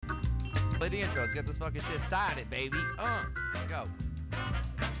Play the intro. Let's get this fucking shit started, baby. Let's go.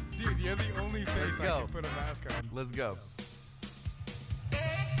 Dude, you're the only face I can put a mask on. Let's go. It's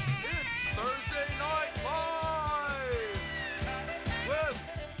Thursday Night Live with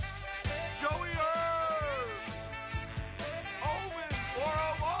Joey Herbs, Owen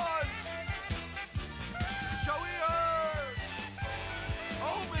 401, Joey Herbs,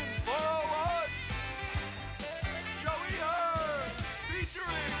 Owen 401, Joey Herbs,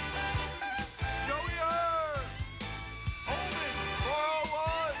 featuring Joey Herbs, Owen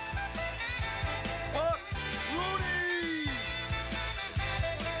 401, Buck Rooney,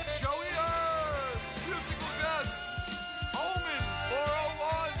 Joey Herbs, musical guest, Owen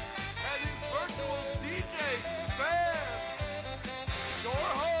 401, and his virtual DJ fan. Your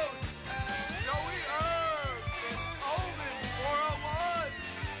host, Joey Herbs and Owen 401.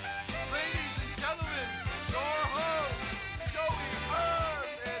 Ladies and gentlemen, your host, Joey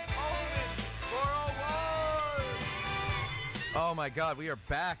Herbs and Owen 401. Oh my God, we are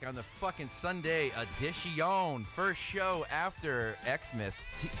back on the fucking Sunday edition. First show after Xmas.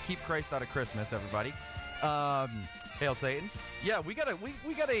 Keep Christ out of Christmas, everybody. Hail Satan. Yeah, we got a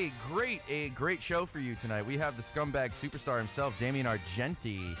great show for you tonight. We have the scumbag superstar himself, Damian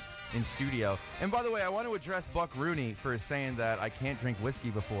Argenti, in studio. And by the way, I want to address Buck Rooney for saying that I can't drink whiskey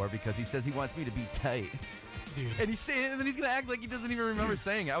before because he says he wants me to be tight. Dude. And he's saying it, and then he's gonna act like he doesn't even remember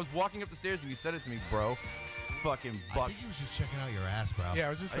saying it. I was walking up the stairs and he said it to me, bro. Fucking Buck. I think he was just checking out your ass, bro. Yeah,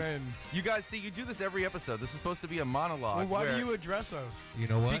 I was just saying. You guys see, you do this every episode. This is supposed to be a monologue. Well, why do you address us? You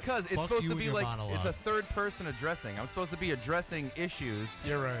know what? Because it's Fuck supposed you to be and your like monologue. it's a third person addressing. I'm supposed to be addressing issues.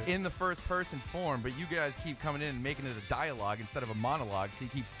 You're right. In the first person form, but you guys keep coming in and making it a dialogue instead of a monologue, so you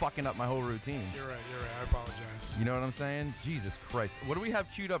keep fucking up my whole routine. You're right. I apologize. You know what I'm saying? Jesus Christ. What do we have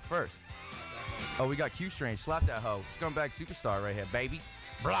queued up first? Oh, we got Q Strange. Slap that hoe. Scumbag superstar right here, baby.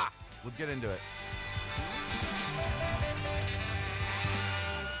 Blah. Let's get into it.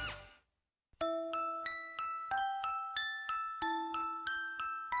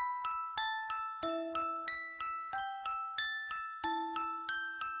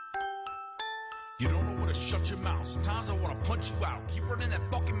 You don't know where to shut your mouth. Sometimes I wanna punch you out. Keep running that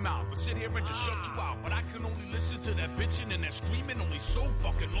fucking mouth, but sit here and just shut you out. But I can only listen to that bitching and that screaming only so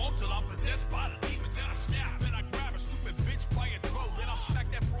fucking long till I'm possessed by the demons. And I snap and I grab a stupid bitch by her throat. Then I'll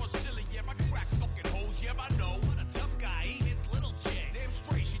smack that broad silly. Yeah, I crack fucking hoes. Yeah, I know. What a tough guy, ain't his little chick. Damn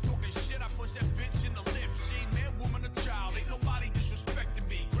straight, she talking shit. I push that bitch in the lips. She ain't man, woman, or child. Ain't nobody disrespecting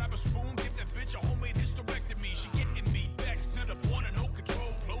me. Grab a spoon, give that bitch a homemade hysterectomy. She getting me vexed to the point of no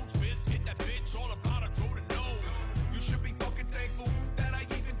control. Close fist, hit that bitch all about her throat and nose. You should be fucking thankful that I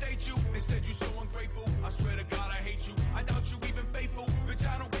even date you. Instead, you so ungrateful. I swear to God, I hate you. I doubt you even faithful. Bitch,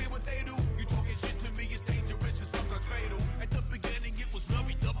 I don't care what they do. You talking shit to me is dangerous and sometimes fatal. At the beginning, it was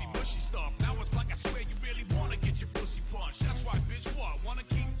lovey-dovey, mushy stuff. Now it's like I swear you really wanna get your pussy punched. That's right, bitch, what? Wanna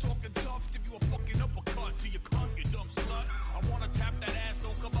keep talking tough? Give you a fucking uppercut to your cunt, you dumb slut. I wanna tap that ass.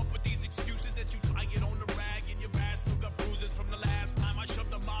 Don't come up with these excuses that you tie it on the rag and your ass still got bruises from the last time I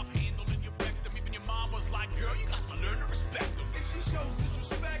shoved the mop handle in your rectum. Even your mom was like, girl, you got to learn to respect them. If she shows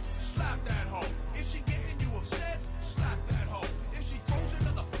disrespect, slap that hoe. If she getting you upset, slap that hoe. If she throws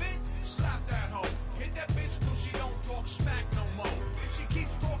another fit, slap that hoe. Hit that bitch till she don't talk smack no more. If she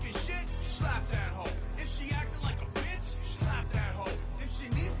keeps talking shit, slap that hoe. If she acting like a bitch, slap that hoe. If she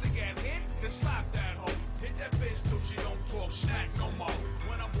needs to get hit, then slap that hoe. Hit that bitch till she don't talk snack no more.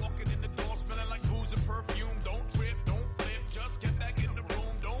 When I'm walking in the door smelling like booze and perfume, don't trip, don't flip, just get back in the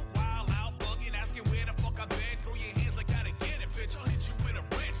room. Don't wild out, bugging, asking where the fuck I've been. Throw your hands like I get it, bitch. I'll hit you with a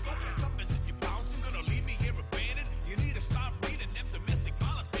wrench. Don't get tough as if you're bouncing, gonna leave me here abandoned. You need to stop reading them domestic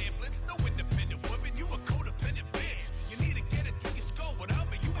violence pamphlets. No independent woman, you a codependent bitch. You need to get it through your skull. Without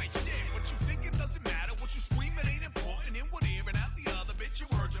me, you ain't shit. What you think it doesn't matter. What you screaming ain't important. In one ear and out the other, bitch. You're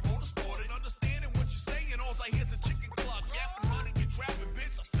virgin, hold distorted. Understanding what you're saying, all I hear's a chicken cluck. Yapping, running, you're trapping,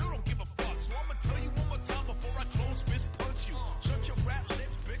 bitch. I still don't give a fuck. So I'ma tell you one more time before I close fist punch you. Shut your rat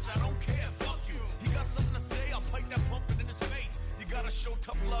lips, bitch. I don't care. Fuck you. He got something to say, I'll pipe that pumpkin in his face. You gotta show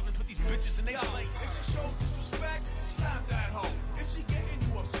tough love and put these bitches in their place. If she shows disrespect, slap that hoe. If she getting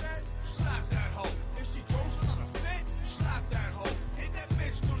you upset, slap that hoe. If she throws another fit, slap that hoe. Hit that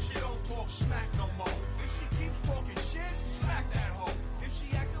bitch till she don't talk smack no more. If she keeps talking shit, slap that hoe. If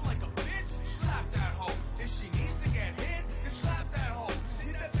she acting like a bitch, slap that hoe. If she needs to get hit, then slap that hoe.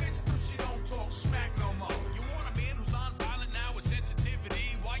 Hit that bitch till she don't talk smack no more. You want a man who's non-violent now with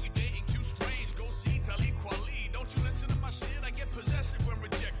sensitivity? Why you dating Q Strange? Go see Talib Kweli. Don't you listen to my shit? I get possessive when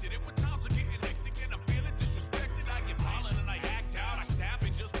rejected. And when times are getting hectic and I'm feeling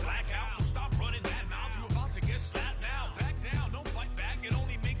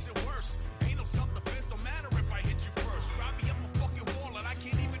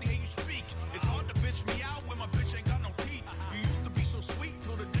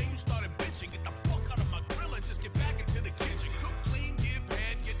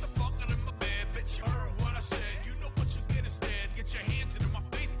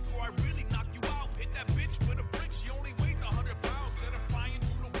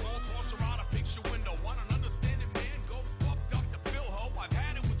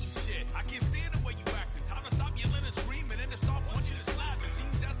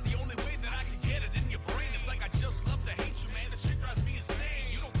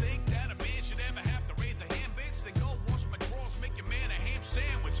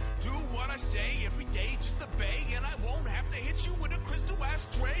I say every day, just obey, and I won't have to hit you with a crystal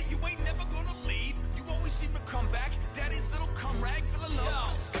ashtray. You ain't never gonna leave. You always seem to come back. Daddy's little cum rag, feel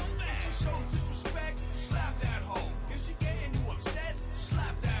alone. Scumbag. If she shows disrespect, slap that hoe. If she getting you upset,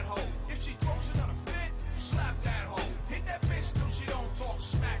 slap that hoe. If she throws another fit, slap that hoe. Hit that bitch till she don't talk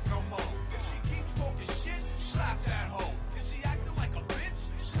smack no more. If she keeps talking shit, slap that hoe. If she acting like a bitch,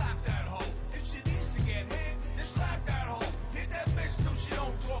 slap that hoe. If she needs to get hit, then slap that hoe. Hit that bitch till she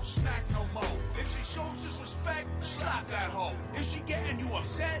don't talk smack no more. If she shows disrespect, slap that hoe. If she getting you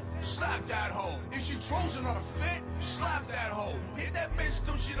upset, slap that hoe. If she throws another fit, slap that hoe. Hit that bitch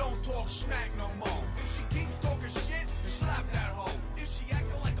till she don't talk smack no more. If she keeps talking shit, slap that hoe. If she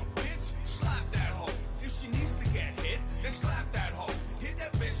acting like a bitch, slap that hoe. If she needs to get hit, then slap that hoe. Hit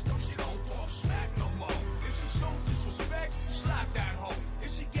that bitch till she don't talk smack no more. If she shows disrespect, slap that hoe.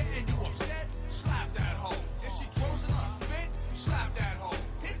 If she getting you upset, slap that hoe. If she throws another fit, slap that hoe.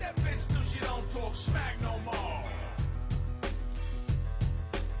 Hit that bitch till she don't talk smack no more.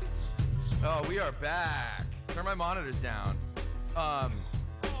 Oh, we are back. Turn my monitors down.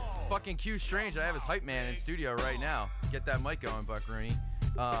 Fucking Q Strange. I have his hype man in studio right now. Get that mic going, Buck Rooney.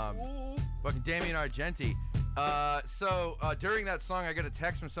 Fucking Damian Argenti. So during that song, I got a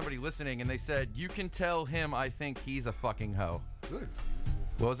text from somebody listening, and they said, "You can tell him I think he's a fucking hoe." Good.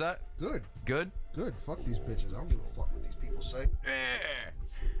 What was that? Good. Good? Good. Fuck these bitches. I don't give a fuck what these people say.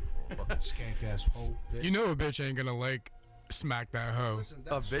 Fucking skank ass hoe bitch. You know a bitch ain't gonna like smack that hoe. Listen,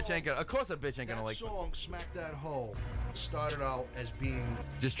 A bitch ain't gonna. Of course, a bitch ain't gonna like. That song, Smack That Hoe, started out as being.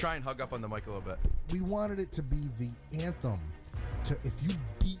 Just try and hug up on the mic a little bit. We wanted it to be the anthem. To if you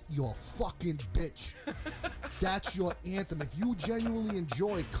beat your fucking bitch, that's your anthem. If you genuinely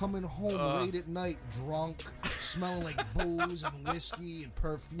enjoy coming home late at night, drunk, smelling like booze and whiskey and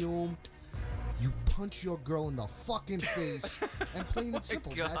perfume, you punch your girl in the fucking face, and plain and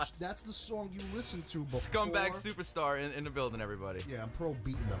simple. God. That's the song you listen to before. Scumbag superstar in the building, everybody. Yeah, I'm pro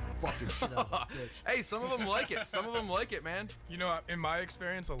beating the fucking shit out of that bitch. Hey, some of them like it. Some of them like it, man. You know, in my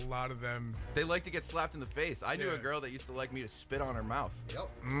experience, a lot of them. They like to get slapped in the face. I knew a girl that used to like me to spit on her mouth. Yep.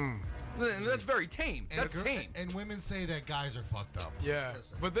 And that's very tame. That's tame. And women say that guys are fucked up. Yeah,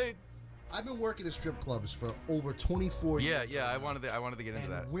 Listen. but they. I've been working at strip clubs for over 24 years. Yeah. I wanted to get into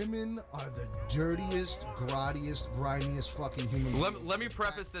And that. women are the dirtiest, grottiest, grimiest fucking human beings. Let me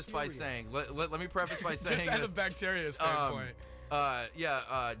preface this by saying. Let me preface by saying Just out this. of bacteria standpoint.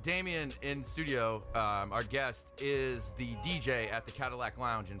 Damian in studio, our guest, is the DJ at the Cadillac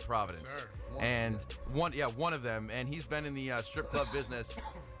Lounge in Providence. Yes, sir. And one of them, and he's been in the strip club business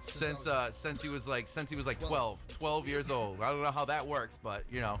since he was like 12 years old. I don't know how that works, but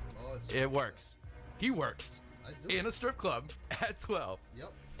you know, it works. He works in a strip club at 12. Yep.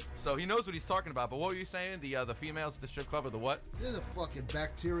 So he knows what he's talking about. But what were you saying? The females at the strip club are the what? They're the fucking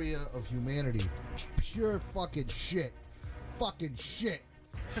bacteria of humanity. Pure fucking shit. Fucking shit.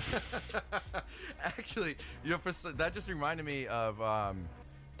 Actually, you know, that just reminded me of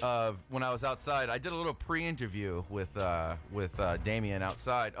when I was outside. I did a little pre-interview with Damian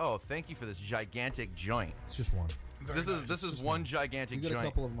outside. Oh, thank you for this gigantic joint. It's just one. This is one gigantic We got joint. a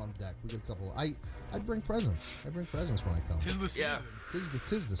couple of them on deck. We got a couple. I bring presents. I bring presents when I come. Tis the season. Yeah.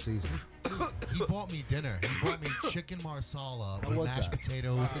 Tis the season. He bought me dinner. He bought me chicken marsala How with was mashed that?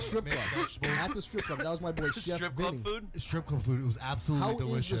 potatoes. At the strip mixed club. vegetables. At the strip club. That was my boy Chef Strip Vinny. club food? Strip club food. It was absolutely How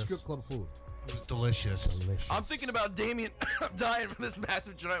delicious. is the strip club food? It was delicious. Delicious. I'm thinking about Damian. I'm dying from this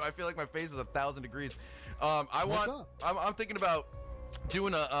massive joint. I feel like my face is 1,000 degrees. I'm thinking about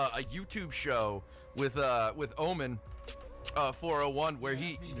doing a YouTube show with Omen 401 where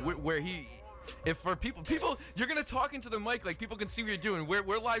he if for people you're gonna talk into the mic like people can see what you're doing.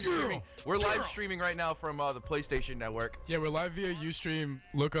 We're live streaming. We're live streaming right now from the PlayStation Network. Yeah, we're live via Ustream.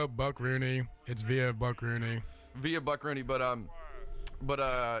 Look up Buck Rooney. It's via Buck Rooney. Via Buck Rooney, but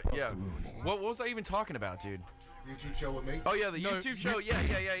yeah. What was I even talking about, dude? YouTube show with me? Oh yeah, the YouTube show. Yeah.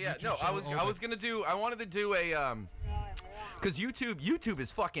 No, I wanted to do a because YouTube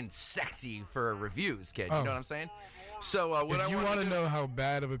is fucking sexy for reviews, kid. You know what I'm saying? So If you want to know how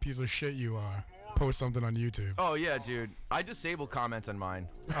bad of a piece of shit you are, post something on YouTube. Oh yeah, dude. I disable comments on mine.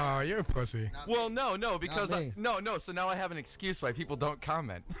 Oh, you're a pussy. Well, no, because me. no. So now I have an excuse why people don't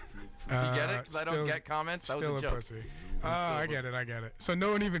comment. You get it? Because I don't get comments. That Still was a a joke. pussy. I get it. So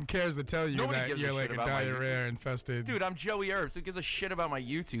no one even cares to tell you Nobody that gives a you're shit like a about my diarrhea infested. Dude, I'm Joey Herbs. Who gives a shit about my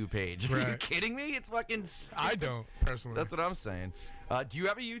YouTube page? Are you Right. kidding me? It's fucking stupid. I don't personally. That's what I'm saying. Do you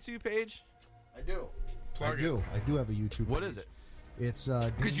have a YouTube page? I do. Plug it. I do have a YouTube What page. is it? It's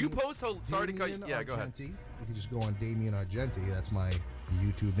Because you post. Sorry to cut you. Damian Yeah, go ahead. Argenti. You can just go on Damian Argenti. That's my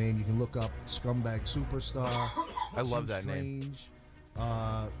YouTube name. You can look up Scumbag Superstar. I love Too that name. Strange,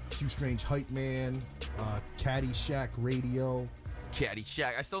 Q Strange Hype Man, Caddyshack Radio.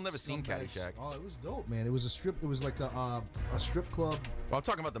 Caddyshack. I still never seen Caddyshack. Oh, it was dope, man. It was a strip. It was like a strip club. Well, I'm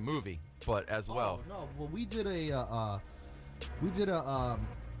talking about the movie, but as well. Oh, no. Well, we did a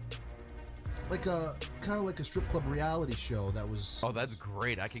like a kind of like a strip club reality show that was. Oh, that's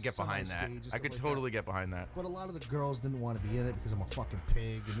great. I could get behind that. I could totally get behind that. But a lot of the girls didn't want to be in it because I'm a fucking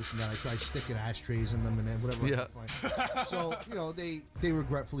pig and this and that. I tried sticking ashtrays in them and then whatever. Yeah. I could find. So they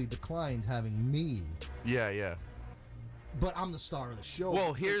regretfully declined having me. Yeah. But I'm the star of the show.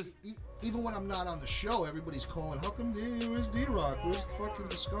 Well, here's... Even when I'm not on the show, everybody's calling, how come where's D-Rock? Where's fucking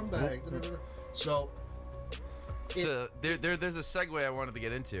the scumbag? So... There's a segue I wanted to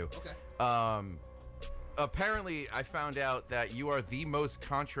get into. Okay. Apparently, I found out that you are the most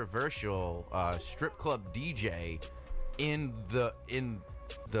controversial strip club DJ in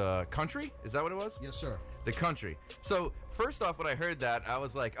the country. Is that what it was? Yes, sir. The country. So first off, when I heard that, I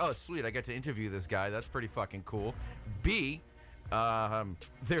was like, oh, sweet, I get to interview this guy. That's pretty fucking cool. B,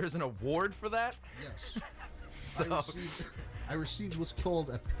 there's an award for that. Yes. So I received what's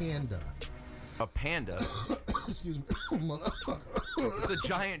called a panda. A panda? Excuse me. It's a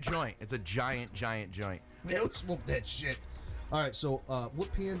giant joint. It's a giant joint. Man, smoke that shit. All right, so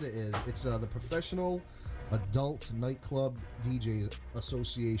what Panda is, it's the Professional Adult Nightclub DJ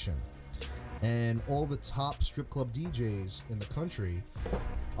Association. And all the top strip club DJs in the country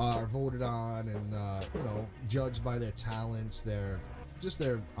are voted on and, judged by their talents, their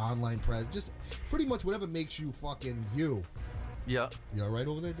online presence, just pretty much whatever makes you fucking you. Yeah. You all right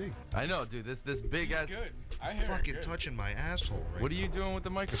over there, D? I know, dude. This big ass. Good. I hear Fucking good. touching my asshole right What are you doing with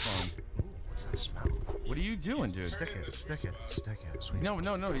the microphone? What's that smell? What are you doing, dude? Stick it, sweet. No,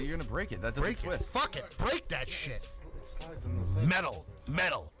 you're gonna break it. That doesn't Break twist. it. Fuck it. Break that shit. Metal.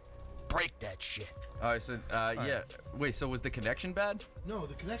 Break that shit. All right, so yeah. Wait, so was the connection bad? No,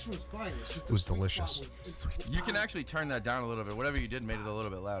 the connection was fine. It's just It was delicious. You can actually turn that down a little bit. Whatever you did made it a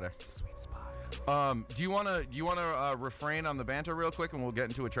little bit louder. Do you wanna refrain on the banter real quick and we'll get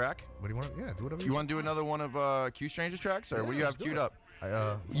into a track? What do you want? Yeah, do whatever You want to do another one of Q Stranger's tracks, or what do you have let's do queued it. up?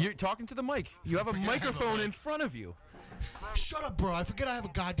 You're talking to the mic. You have a microphone in front of you. Shut up, bro. I forget I have a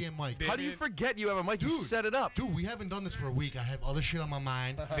goddamn mic. How do you forget you have a mic? You set it up. Dude, we haven't done this for a week. I have other shit on my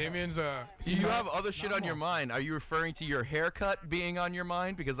mind. Damian's You have other shit on your mind. Are you referring to your haircut being on your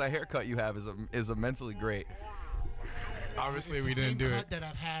mind? Because that haircut you have is immensely great. obviously we didn't do it. Cut that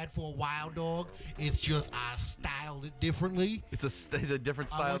I've had for a while, dog. It's just I styled it differently. It's a different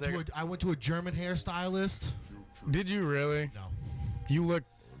style. I went to a German hairstylist. Did you really? No. You look.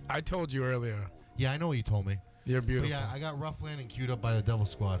 I told you earlier. Yeah, I know what you told me. You're beautiful. But yeah, I got Rough Landing queued up by the Devil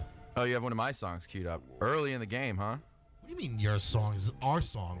Squad. Oh, you have one of my songs queued up early in the game, huh? What do you mean your song? This is our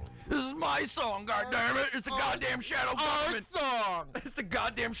song. This is my song, goddammit! It's the goddamn shadow government. Our song. It's the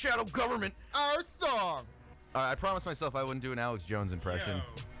goddamn shadow government. Our song. I promised myself I wouldn't do an Alex Jones impression,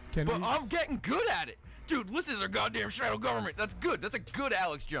 Can but we- I'm getting good at it. Dude, listen to the goddamn shadow government. That's good. That's a good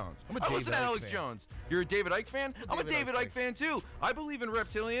Alex Jones. I'm a I David listen to Icke Alex fan. Jones. You're a David Icke fan? I'm a David Icke fan too. I believe in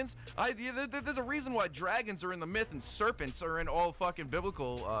reptilians. There's a reason why dragons are in the myth and serpents are in all fucking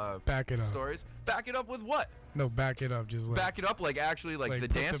biblical Back it up. stories. Back it up with what? No, back it up. Just like Back it up like actually like the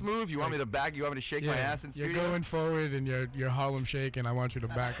put dance move? You want me to back? You want me to shake my ass in you're studio? going forward and you're Harlem Shake, and I want you to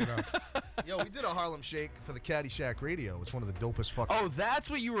back it up. Yo, we did a Harlem Shake for the Caddyshack Radio. It's one of the dopest fucking. Oh, that's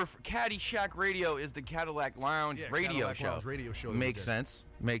what you were. Caddyshack Radio is the Cadillac Lounge radio Cadillac show. Lounge radio show that we Makes did. sense.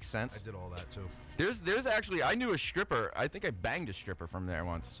 Makes sense. I did all that too. There's actually I knew a stripper. I think I banged a stripper from there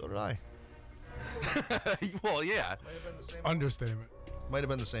once. So did I. Well, yeah. Might have been the same. Understatement. Might have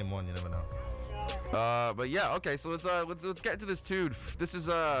been the same one. You never know. But yeah, okay. So let's get into this, dude. This is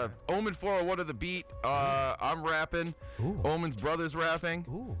Omen 401 of the beat. I'm rapping. Ooh. Omen's brother's rapping.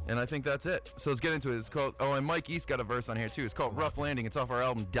 Ooh. And I think that's it. So let's get into it. It's called. Oh, and Mike East got a verse on here too. It's called Rough Landing. It's off our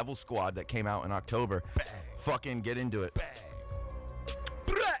album Devil Squad that came out in October. Bang. Fucking get into it.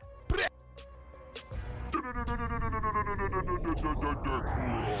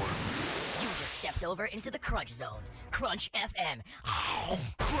 You just stepped over into the Crunch Zone. Crunch FM.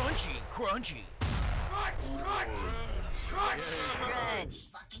 Crunchy. Crunch.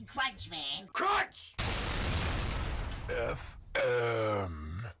 Fucking crunch, man.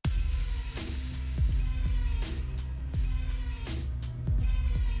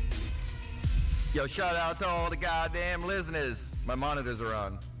 Yo, shout out to all the goddamn listeners. My monitors are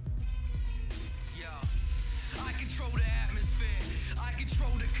on. Yo, I control the atmosphere. I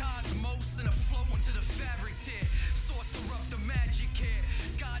control the cosmos and I flow into the fabric tier. Sorcerer up the magic here.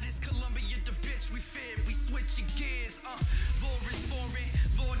 God is Columbia, the bitch we fear. We switching gears. Lord is foreign,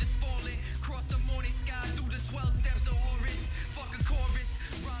 Lord is falling. Cross the morning sky through the 12 steps of Horus. Fuck a chorus,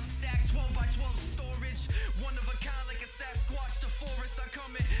 rhyme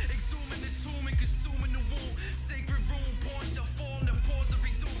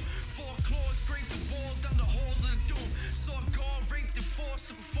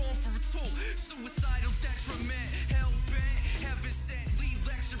tool. Suicidal detriment, hell bent, heaven sent. Lead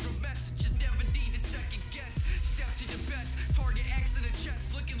lecture, a message you never need a second guess. Step to the best, target X in the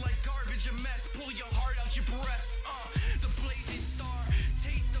chest. Looking like garbage, a mess. Pull your heart out your breast. The blazing star,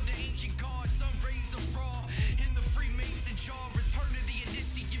 taste of the ancient gods. Sun rays are raw in the Freemason jaw. Return to the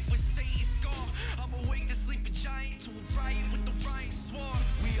initiate with Satan's scar. I'm awake to sleeping giant to a riot with the Ryan sword.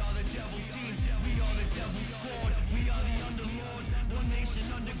 We are the devil team, we are the devil's squad. We are the underlord, one nation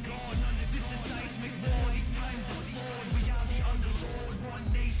under God. This is seismic war, these times are flawed. We are the underlord, one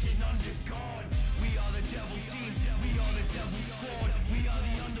nation under God. We are the devil team, we are the devil's squad. We are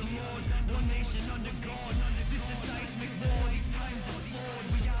the underlord, one nation under God. This is seismic war, these times are flawed.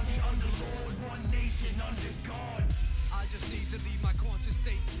 We are the underlord, one nation under God. I just need to leave my conscious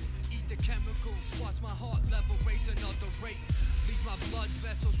state. Eat the chemicals, watch my heart level raise another rate. Leave my blood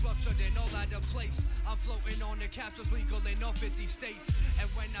vessels ruptured and all out of place. I'm floating on the capsules legal in all 50 states. And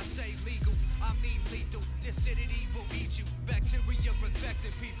when I say legal, I mean lethal. This acidity will eat you. Bacteria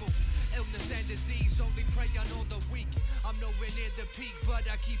infecting people. Illness and disease only prey on all the weak. I'm nowhere near the peak, but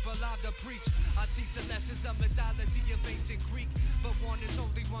I keep alive to preach. I teach the lessons of mythology of ancient Greek. But one is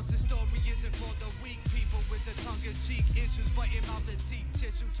only once, the story isn't for the weak. People with the tongue in cheek, issues biting out the teeth.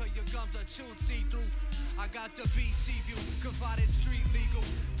 Tissue till your gums are chewed, see through. I got the BC view, confided street legal.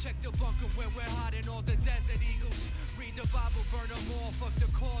 Check the bunker where we're hiding all the desert eagles. Read the Bible, burn them all. Fuck the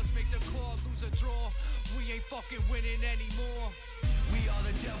cause, make the call, lose a draw. We ain't fucking winning anymore. We are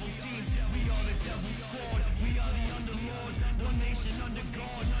the devil team, we are the devil's squad. We are the underlord, one nation under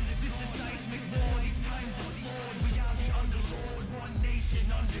God. This is seismic war, these times are flawed. We are the underlord, one nation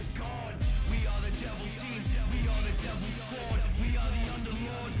under God. We are the devil team, we are the devil's squad. We are the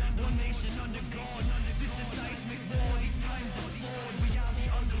underlord, one nation under God. This is seismic war, these times are flawed. We are the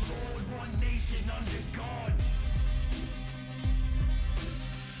underlord, one nation under God.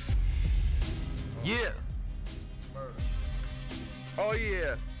 Yeah. Oh,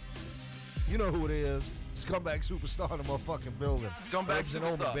 yeah. You know who it is. Scumbag Superstar in the motherfucking building. Scumbag Ribs and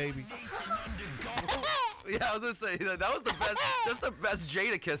Superstar. Oma, baby. Yeah, I was going to say, that was the best, that's the best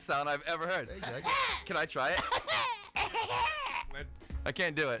Jadakiss sound I've ever heard. Can I try it? I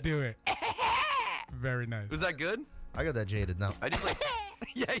can't do it. Do it. Very nice. Was that good? I got that jaded now. I just like,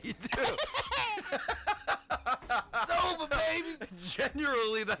 yeah, you do. It's over, baby.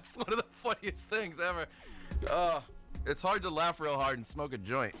 Genuinely, that's one of the funniest things ever. It's hard to laugh real hard and smoke a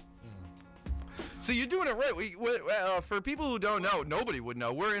joint. So you're doing it right. For people who don't know, nobody would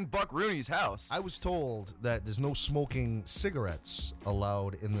know. We're in Buck Rooney's house. I was told that there's no smoking cigarettes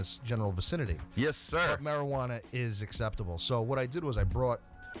allowed in this general vicinity. Yes, sir. But marijuana is acceptable. So what I did was I brought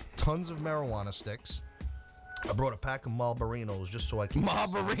tons of marijuana sticks. I brought a pack of Marlborinos just so I can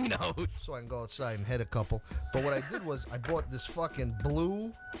Marlborinos. so I can go outside and hit a couple. But what I did was I bought this fucking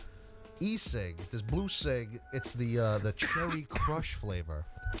blue e-cig, this blue cig. It's the Cherry Crush flavor.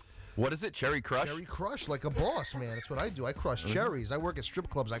 What is it? Cherry Crush? Cherry Crush, like a boss, man. That's what I do. I crush cherries. I work at strip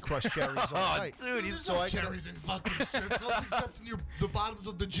clubs. I crush cherries all night. Dude, There's no cherries in fucking strip clubs except in the bottoms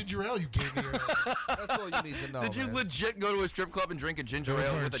of the ginger ale you gave me earlier. That's all you need to know. Did you man. legit go to a strip club and drink a ginger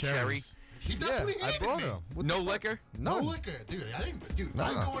ale with a cherry? That's what he I handed brought me. him. What No the fuck? liquor? No None. liquor, dude. I didn't, dude.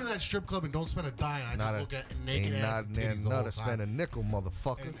 Nah. I go into that strip club and don't spend a dime. I Not just a, look at naked ain't ass not, and titties the not whole to spend a time nickel,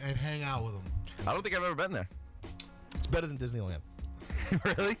 motherfucker. and hang out with them. I don't think I've ever been there. It's better than Disneyland.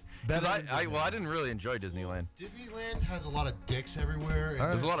 Really? Better Because than I didn't really enjoy Disneyland. Disneyland has a lot of dicks everywhere. And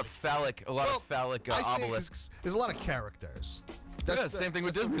There's a lot of phallic I say obelisks. There's a lot of characters. Yeah, same thing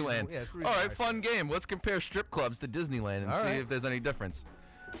with that's the reason- Disneyland. yeah, it's the All reason right, why I fun game. Let's compare strip clubs to Disneyland and All see right. if there's any difference.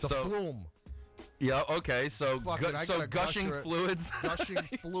 The so, flume. yeah, okay. So, Fuck it, I so gotta gushing gusher it. fluids. Gushing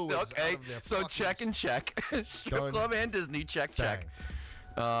fluids out Okay, of their so fucking check and check. Strip Done. club and Disney, check.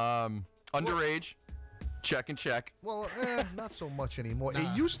 Underage, check and check. Well, not so much anymore.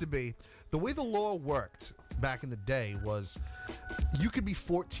 It used to be. The way the law worked back in the day was you could be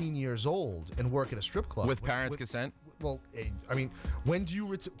 14 years old and work at a strip club. With parents' consent? Well, I mean, when do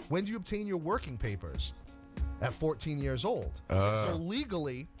you obtain your working papers? At 14 years old. So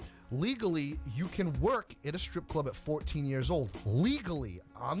legally, you can work at a strip club at 14 years old. Legally,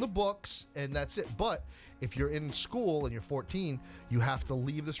 on the books, and that's it. But if you're in school and you're 14, you have to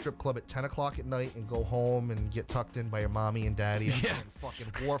leave the strip club at 10 o'clock at night and go home and get tucked in by your mommy and daddy and fucking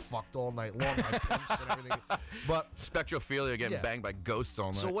whore fucked all night long by pimps and everything. But Spectrophilia getting banged by ghosts all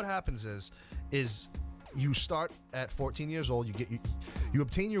night. so what happens is you start at 14 years old. You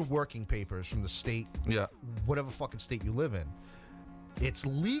obtain your working papers from the state, whatever fucking state you live in. It's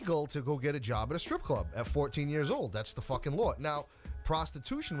legal to go get a job at a strip club at 14 years old. That's the fucking law. Now,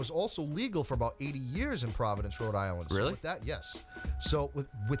 prostitution was also legal for about 80 years in Providence, Rhode Island. So Really? with that, yes. So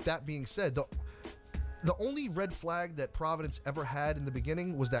with that being said, the only red flag that Providence ever had in the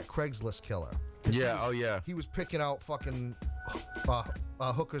beginning was that Craigslist killer. Yeah, He was picking out fucking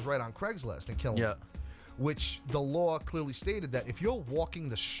hookers right on Craigslist and killing them. Which the law clearly stated that if you're walking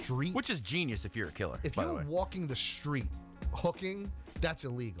the street... Which is genius if you're a killer, If by the way. you're walking the street hooking, that's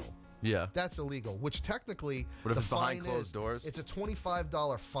illegal. Yeah. That's illegal, which technically What if the it's behind fine closed is, doors? It's a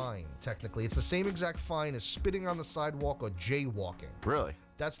 $25 fine, technically. It's the same exact fine as spitting on the sidewalk or jaywalking. Really?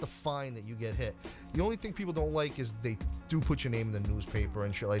 That's the fine that you get hit. The only thing people don't like is they do put your name in the newspaper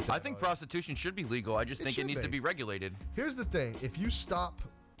and shit like that. I think prostitution should be legal. I just think it should needs to be. be regulated. Here's the thing. If you stop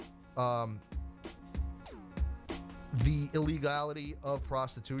the illegality of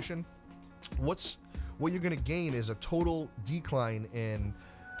prostitution, what you're going to gain is a total decline in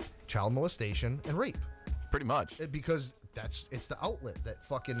child molestation and rape. Pretty much. Because it's the outlet that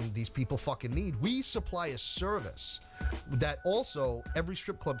fucking these people fucking need. We supply a service that also every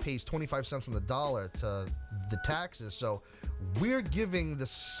strip club pays 25 cents on the dollar to the taxes. So we're giving the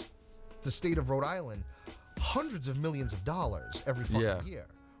state of Rhode Island hundreds of millions of dollars every fucking year,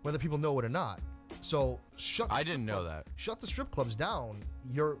 whether people know it or not. So I didn't know that. Shut the strip clubs down,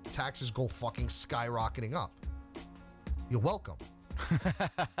 your taxes go fucking skyrocketing up. You're welcome.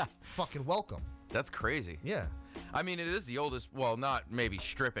 Fucking welcome. That's crazy. Yeah. I mean, it is the oldest, well, not maybe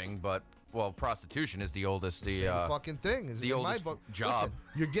stripping, but, well, prostitution is the oldest. Same fucking thing. The in oldest my book, job. Listen,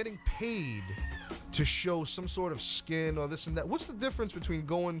 you're getting paid to show some sort of skin or this and that. What's the difference between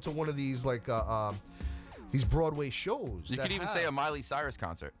going to one of these, like, these Broadway shows? You could even say a Miley Cyrus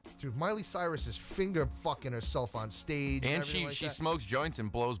concert. Dude, Miley Cyrus is finger fucking herself on stage. And everything like she that. smokes joints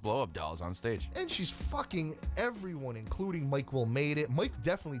and blows blow-up dolls on stage. And she's fucking everyone, including Mike Will Made It. Mike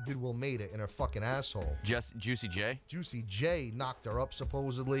definitely did Will Made It in her fucking asshole. Juicy J? Juicy J knocked her up,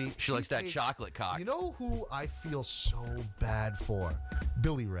 supposedly. She likes that chocolate cock. You know who I feel so bad for?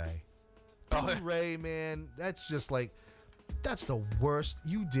 Billy Ray. Billy Ray, man, that's just like... That's the worst.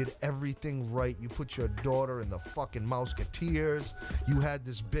 You did everything right. You put your daughter in the fucking Mouseketeers. You had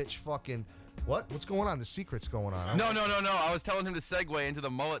this bitch fucking... What? What's going on? The secret's going on. No. I was telling him to segue into the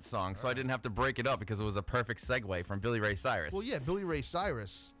mullet song, so I didn't have to break it up because it was a perfect segue from Billy Ray Cyrus. Well, yeah, Billy Ray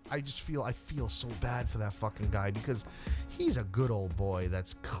Cyrus. I feel so bad for that fucking guy because he's a good old boy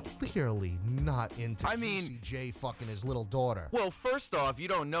that's clearly not into Juicy J fucking his little daughter. Well, first off, you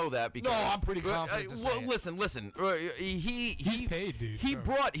don't know that because... No, I'm pretty confident to say it. Listen. He's paid, dude.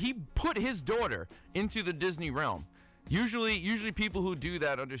 He put his daughter into the Disney realm. Usually people who do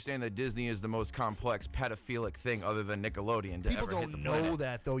that understand that Disney is the most complex pedophilic thing other than Nickelodeon to People ever hit the don't know planet.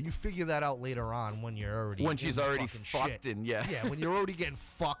 that though. You figure that out later on when you're already She's in already fucking fucked shit. and yeah, when you're already getting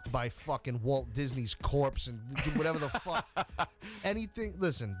fucked by fucking Walt Disney's corpse and whatever the fuck. Anything.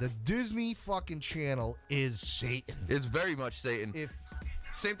 Listen, the Disney fucking channel is Satan. It's very much Satan.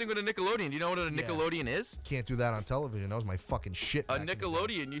 Same thing with a Nickelodeon. Do you know what a Nickelodeon is? Can't do that on television. That was my fucking shit. A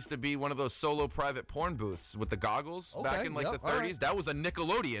Nickelodeon used to be one of those solo private porn booths with the goggles back in like the 30s. Right. That was a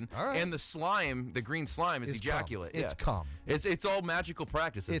Nickelodeon. Right. And the slime, the green slime, is ejaculate. It's cum. It's all magical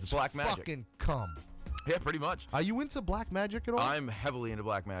practices. It's black magic. Fucking cum. Yeah, pretty much. Are you into black magic at all? I'm heavily into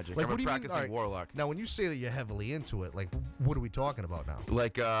black magic. Like, I'm what a do you mean? practicing All right. warlock. Now, when you say that you're heavily into it, like, what are we talking about now?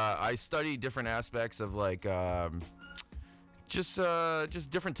 Like, I study different aspects of like, just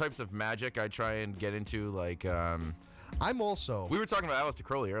different types of magic. I try and get into like. I'm also. We were talking about Aleister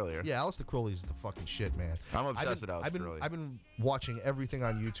Crowley earlier. Yeah, Aleister Crowley's the fucking shit, man. I'm obsessed with Aleister Crowley. I've been watching everything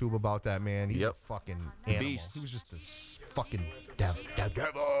on YouTube about that man. He's a fucking animal. Beast. He was just this fucking devil.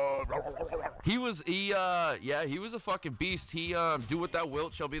 He was he was a fucking beast. He do what thou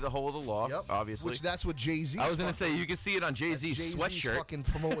wilt shall be the whole of the law. Yep. Obviously. Which that's what Jay-Z. I was gonna say you can see it on Jay-Z's sweatshirt. Fucking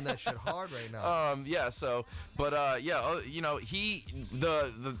promoting that shit hard right now.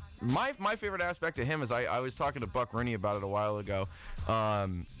 My favorite aspect of him is I was talking to Buck Rooney about it a while ago.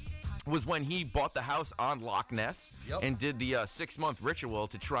 Was when he bought the house on Loch Ness and did the 6-month ritual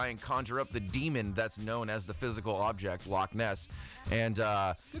to try and conjure up the demon that's known as the physical object Loch Ness, and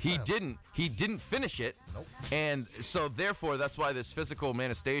he didn't finish it. Nope. And so therefore that's why there's physical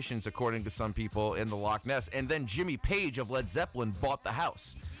manifestations according to some people in the Loch Ness. And then Jimmy Page of Led Zeppelin bought the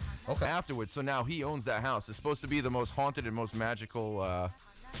house afterwards, so now he owns that house. It's supposed to be the most haunted and most magical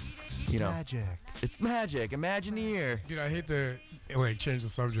Magic. It's magic. Imagineer. Dude, I hate to change the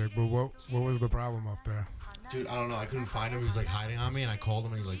subject, but what was the problem up there? Dude, I don't know. I couldn't find him. He was like hiding on me, and I called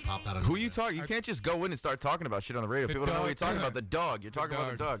him, and he like popped out of Who you talking? You can't just go in and start talking about shit on the radio. People don't know what you're talking about. The dog. You're talking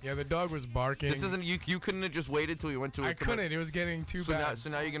about the dog. Yeah, the dog was barking. This isn't you. You couldn't have just waited till you went to. I couldn't. It was getting too bad. So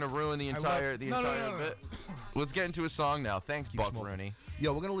now you're gonna ruin the entire No. bit. Let's get into a song now. Thanks, Buck Rooney.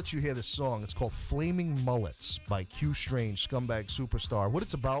 Yo, we're gonna let you hear this song. It's called "Flaming Mullets" by Q Strange, Scumbag Superstar. What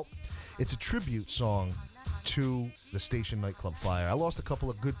it's about? It's a tribute song to the Station nightclub fire. I lost a couple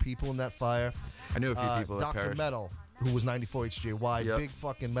of good people in that fire. I knew a few people that Dr. perished. Metal, who was 94 HJY, Yep. big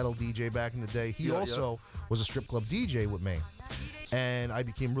fucking metal DJ back in the day. He Yep, also was a strip club DJ with me. And I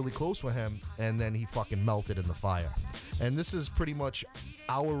became really close with him, and then he fucking melted in the fire. And this is pretty much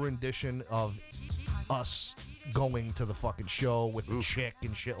our rendition of us going to the fucking show with the chick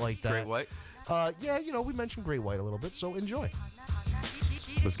and shit like that. Great White. Yeah, you know, we mentioned Great White a little bit, so enjoy.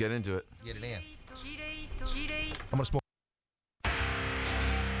 Let's get into it. Get it in. I'm gonna smoke.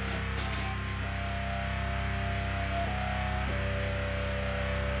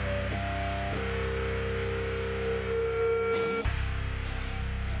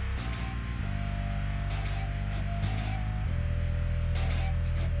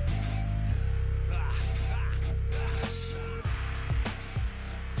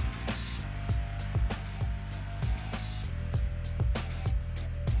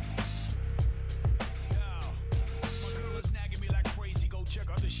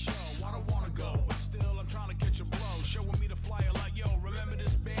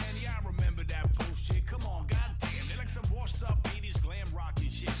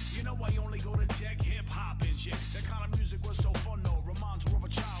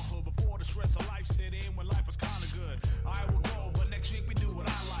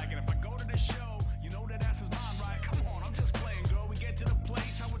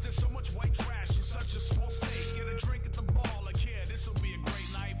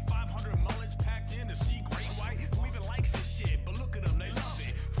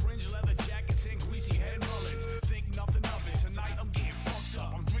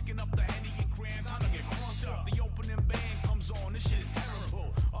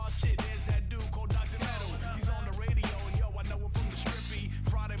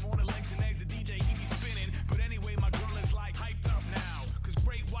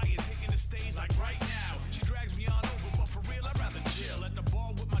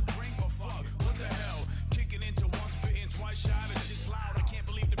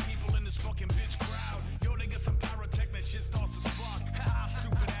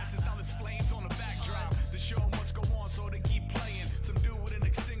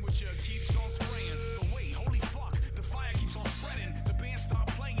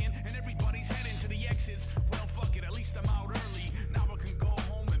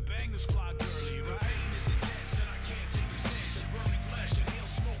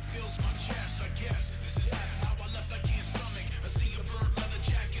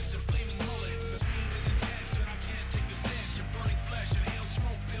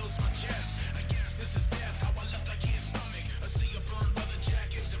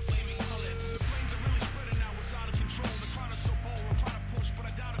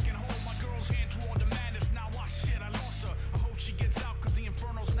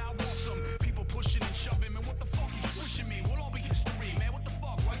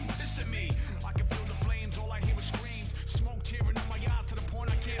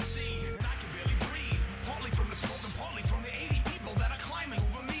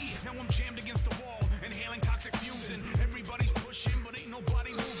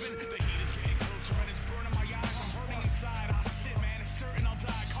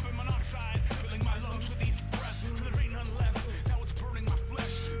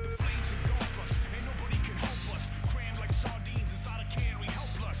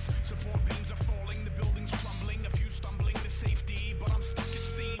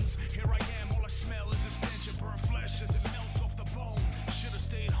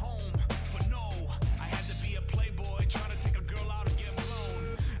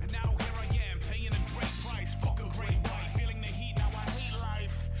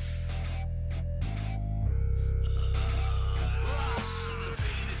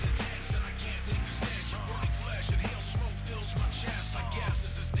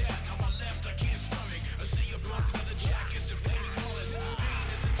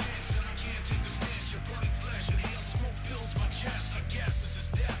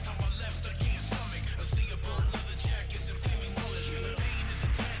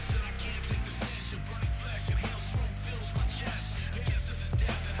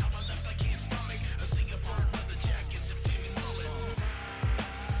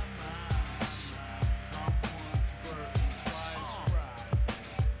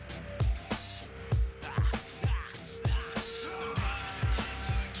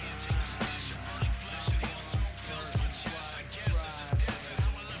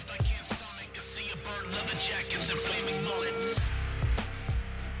 leather jackets and flaming mullets.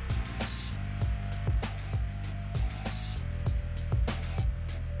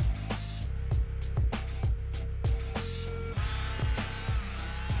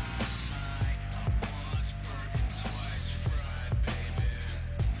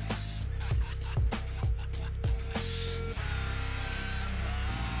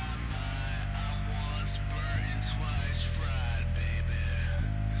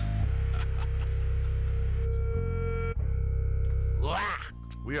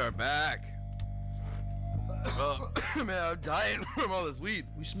 We are back. Man, I'm dying from all this weed.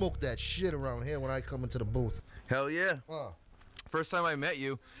 We smoke that shit around here when I come into the booth. Hell yeah. Oh. First time I met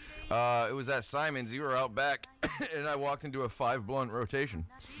you, it was at Simon's. You were out back, and I walked into a 5-blunt rotation.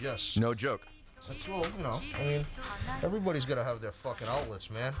 Yes. No joke. That's well, you know. I mean, everybody's gotta have their fucking outlets,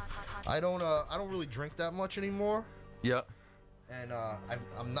 man. I don't really drink that much anymore. Yeah. And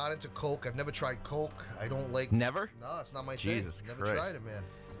I'm not into Coke. I've never tried Coke. I don't like. Never? No, it's not my Jesus thing. Never Christ. tried it, man.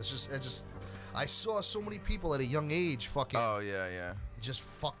 It's just. I saw so many people at a young age fucking. Oh yeah. Just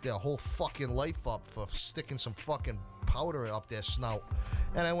fuck their whole fucking life up for sticking some fucking powder up their snout.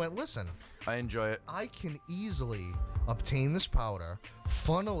 And I went, listen. I enjoy it. I can easily obtain this powder,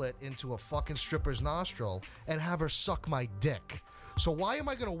 funnel it into a fucking stripper's nostril, and have her suck my dick. So why am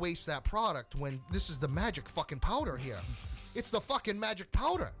I gonna waste that product when this is the magic fucking powder here? It's the fucking magic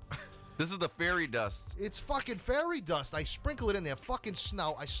powder. This is the fairy dust. It's fucking fairy dust. I sprinkle it in their fucking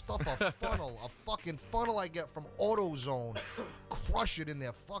snout. I stuff a fucking funnel I get from AutoZone, crush it in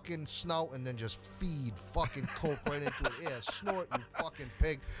their fucking snout, and then just feed fucking Coke right into it. Yeah, snort, you fucking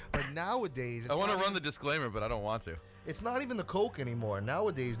pig. But nowadays, I want to run the disclaimer, but I don't want to. It's not even the Coke anymore.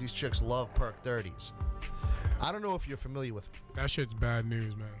 Nowadays, these chicks love Perk 30s. I don't know if you're familiar with. That shit's bad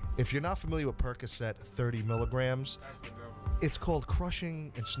news, man. If you're not familiar with Percocet 30 milligrams, That's the devil. it's called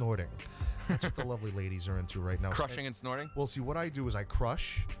crushing and snorting. That's what the lovely ladies are into right now. Crushing and snorting? Well, see, what I do is I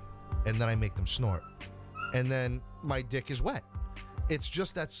crush, and then I make them snort. And then my dick is wet. It's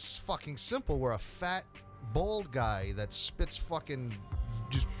just that fucking simple where a fat, bald guy that spits fucking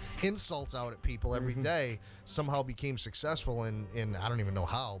just insults out at people every day somehow became successful in I don't even know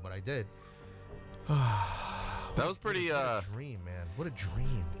how, but I did. That was pretty, What a dream, man. What a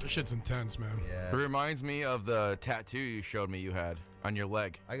dream. This shit's intense, man. It Yeah. reminds me of the tattoo you showed me you had on your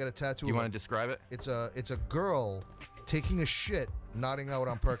leg. I got a tattoo. You of want a- to describe it? It's a girl taking a shit, nodding out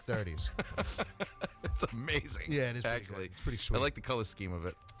on Perk 30s. It's amazing. Yeah, it is pretty actually. good. It's pretty sweet. I like the color scheme of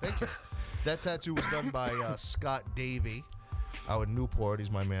it. Thank you. That tattoo was done by Scott Davey out in Newport.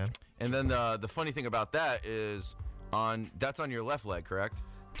 He's my man. And then the funny thing about that is that's on your left leg, correct?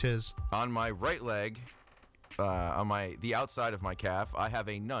 Tis. On my right leg, on the outside of my calf, I have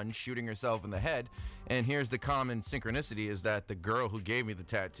a nun shooting herself in the head. And here's the common synchronicity: is that the girl who gave me the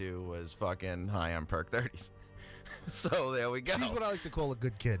tattoo was fucking high on Perk 30s. So there we go. She's what I like to call a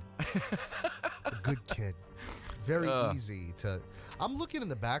good kid. A good kid. Very easy to. I'm looking in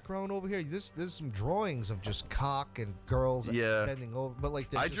the background over here. There's some drawings of just cock and girls bending over, but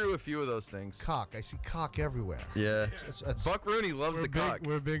like I drew a few of those things. cock. I see cock everywhere. Yeah. It's Buck Rooney loves the cock.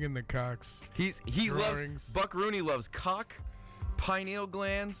 We're big in the cocks. He Drawings. loves Buck Rooney loves cock, pineal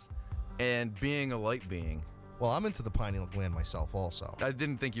glands, and being a light being. Well, I'm into the pineal gland myself also. I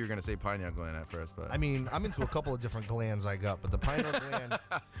didn't think you were gonna say pineal gland at first, but I mean, I'm into a couple of different glands I got, but the pineal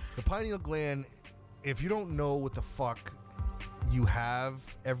gland, if you don't know what the fuck you have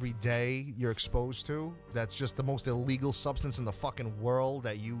every day you're exposed to, that's just the most illegal substance in the fucking world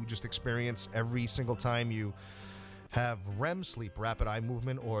that you just experience every single time you have REM sleep, rapid eye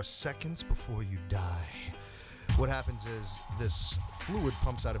movement, or seconds before you die. What happens is this fluid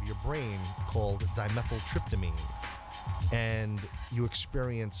pumps out of your brain called dimethyltryptamine, and you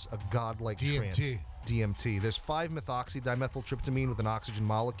experience a godlike trance. DMT. There's 5-methoxy-dimethyltryptamine with an oxygen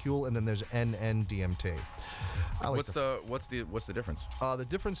molecule, and then there's NN-DMT. what's the difference? The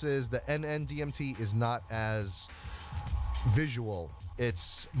difference is the NN-DMT is not as visual.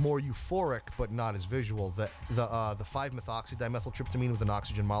 It's more euphoric, but not as visual. The 5-methoxy-dimethyltryptamine with an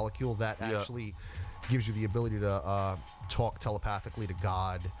oxygen molecule that actually gives you the ability to talk telepathically to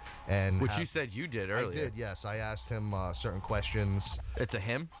God, and Which you said you did earlier. I did, yes. I asked him certain questions. It's a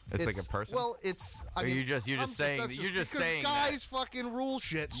him? It's like a person? Well, it's. I Or mean, you're just saying that's you're just because saying guys fucking rule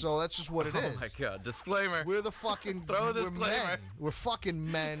shit, so that's just what it is. Oh my god! Disclaimer. We're the fucking. Throw a we're disclaimer. men. We're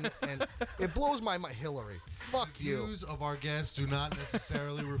fucking men, and it blows my mind. Hillary, fuck you. Views of our guests do not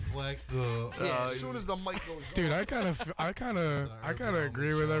necessarily reflect the. Yeah, as soon as the mic goes. Dude, I kind of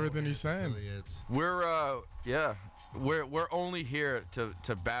agree with everything you're saying. Affiliates. We're we're only here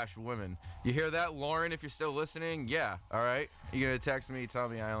to bash women. You hear that, Lauren? If you're still listening, yeah, all right. You're gonna text me, tell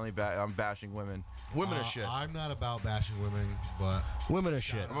me I'm bashing women. Women are shit. I'm not about bashing women, but Women are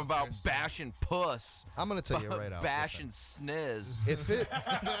shit. I'm about bashing puss. I'm gonna tell you right out. Bashing sniz. If it,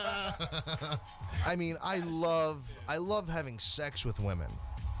 I mean, I love having sex with women,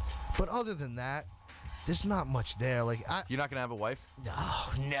 but other than that, there's not much there. Like, You're not gonna have a wife? no,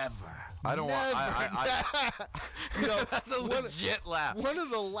 never. I don't want. You know, That's a legit laugh. One of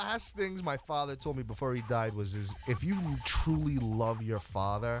the last things my father told me before he died was, if you truly love your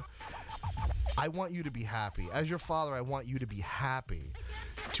father, I want you to be happy. As your father, I want you to be happy.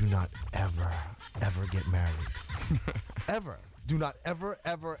 Do not ever get married. Ever. Do not ever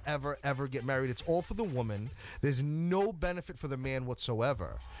get married. It's all for the woman. There's no benefit for the man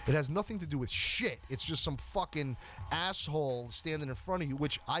whatsoever. It has nothing to do with shit. It's just some fucking asshole standing in front of you,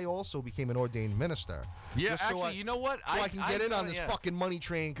 which I also became an ordained minister. Yeah, Just so actually, you know what? So I can get in on this fucking money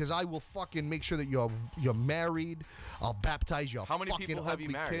train, because I will fucking make sure that you're married. I'll baptize your How many fucking people have ugly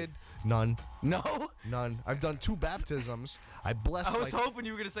you married? kid. None. No? None. I've done 2 baptisms. I blessed. I was hoping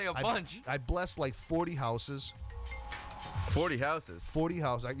you were gonna say a bunch. I blessed like 40 houses. 40 houses. 40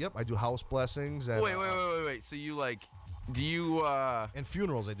 houses. Yep, I do house blessings. And, Wait. So you do you and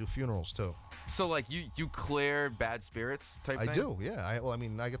funerals. I do funerals too. so like you clear bad spirits type I thing? do, yeah. I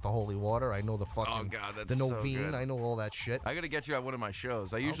mean, I get the holy water. I know the fucking Oh, God, that's the so novene. good. I know all that shit. I gotta get you at one of my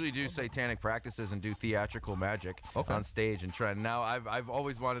shows. I usually do satanic practices and do theatrical magic on stage and try. Now I've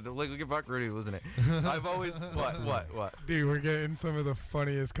always wanted to look at Buck Rooney, wasn't it? I've always what? Dude, we're getting some of the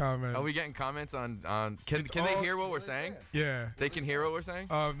funniest comments. Are we getting comments on? Can they hear what we're saying? Yeah. They can hear what we're saying.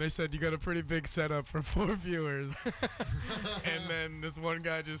 They said you got a pretty big setup for 4 viewers. And then this one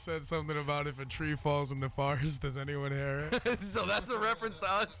guy just said something about if a tree falls in the forest, does anyone hear it? So that's a reference to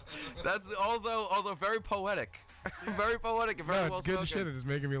us. That's although very poetic. Very poetic and very No, well it's good spoken. shit. It's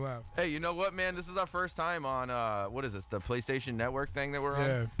making me laugh. Hey, you know what, man? This is our first time on what is this? The PlayStation Network thing that we're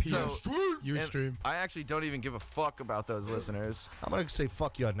on. Yeah, So- Ustream. and I actually don't even give a fuck about those listeners. I'm gonna say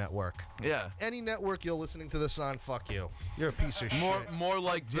fuck your network. Yeah. Any network you're listening to this on, fuck you. You're a piece of shit. More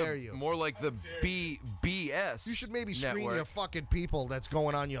like dare you. more like the BS. You should maybe screen network. your fucking people that's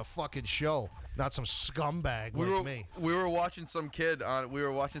going on your fucking show, not some scumbag like me. We were watching some kid on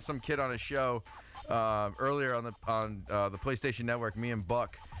a show earlier on the PlayStation Network. Me and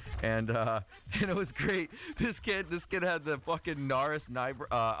Buck, and it was great. This kid had the fucking gnarest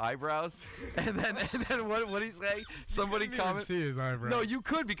eyebrows, and then what did he say? Somebody Couldn't even commented. see his eyebrows. No, you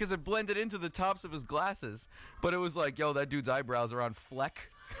could, because it blended into the tops of his glasses. But it was like, yo, that dude's eyebrows are on fleck.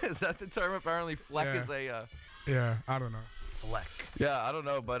 Is that the term? Apparently, fleck Yeah. is a Yeah, I don't know. Fleck. yeah. I don't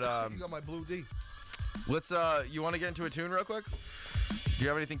know, but You got my blue D. let's. You want to get into a tune real quick? Do you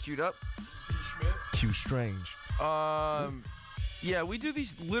have anything queued up? Q Strange. Yeah, we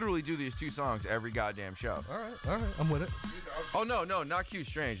literally do these 2 songs every goddamn show. All right, I'm with it. Oh no, not Q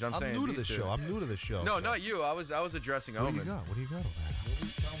Strange. I'm saying new to these the 2. show. I'm new to the show. No, not you. I was addressing What do Omen. you got? What do you got over there?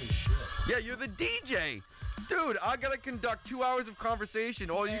 nobody's telling me shit. Yeah, you're the DJ. Dude, I gotta conduct 2 hours of conversation.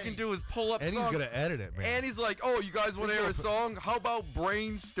 All you can do is pull up And songs. he's gonna edit it, man. And he's like, oh, you guys want to hear a song? How about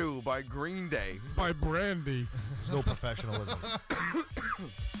Brain Stew by Green Day? By Brandy. There's no professionalism.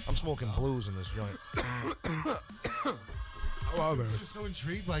 I'm smoking blues in this joint. How I'm others? just so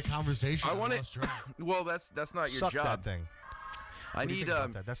intrigued by conversation. I want lost it. track. Well, that's not your Suck job. that thing. I What do you need think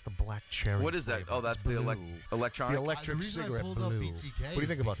about that? That's the black cherry. What is that? flavor. Oh, that's It's the blue. electronic. The electric The reason I cigarette pulled blue. up BTK What do you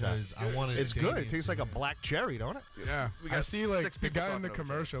think about that? because I wanted It's Damian good. It tastes like a to- black cherry, don't it? Yeah. We I got see, like, 6 the people guy in the talking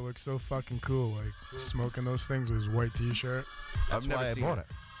over commercial looks so fucking cool. Like, smoking those things with his white t-shirt. That's I've never why I seen bought it.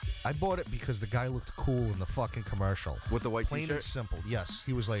 I bought it because the guy looked cool in the fucking commercial. With the white Plain t-shirt? and simple. Yes.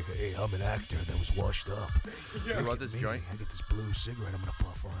 He was like, hey, I'm an actor that was washed up. You want this Me, joint? I get this blue cigarette I'm gonna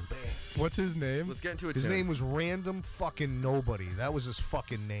puff on. Bang. What's his name? Let's get into it. His name was Random fucking Nobody. That was his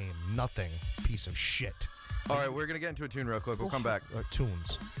fucking name. Nothing. Piece of shit. All right, we're gonna get into a tune real quick. We'll come back.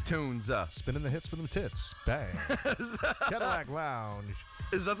 Tunes. Tunes. Spinning the hits for them tits. Bang. Cadillac Lounge.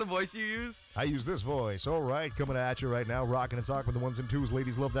 Is that the voice you use? I use this voice. All right, coming at you right now, rocking and talking with the 1s and 2s.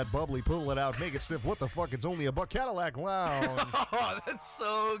 Ladies love that bubbly. Pull it out, make it stiff. What the fuck? It's only a buck. Cadillac Lounge. Oh, that's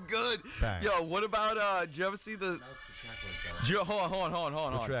so good. Bang. Yo, what about did you ever see the? Hold on.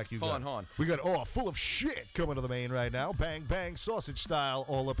 What track you hold got? on. We got full of shit coming to the main right now. Bang bang, sausage style,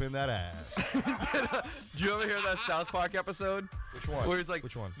 all up in that ass. Do you ever hear that South Park episode? Which one? Where he's like,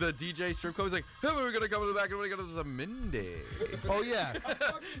 Which one? The DJ strip club is like, hey, we're gonna come to the back and we're gonna go to the Mindy. Oh yeah,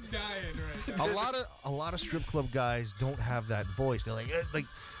 fucking dying right now. A lot of strip club guys don't have that voice. They're like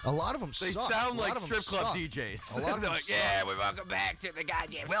a lot of them They suck. sound A lot like of them strip club suck. DJs. A lot of They're them like, suck. yeah, we welcome back to the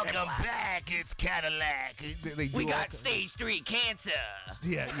goddamn Welcome strip club. back, it's Cadillac. They do We all got ki- stage 3 cancer.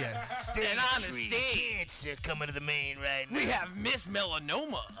 Yeah. And on the stage, Cancer coming to the main right now. we have Miss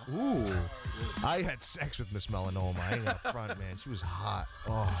Melanoma. Ooh. I had sex with Miss Melanoma. I ain't gonna front, man. She was hot.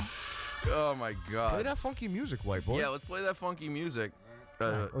 Oh. Oh my God. Play that funky music, white boy. Yeah, let's play that funky music. All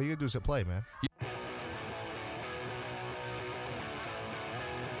you gotta do is hit play, man.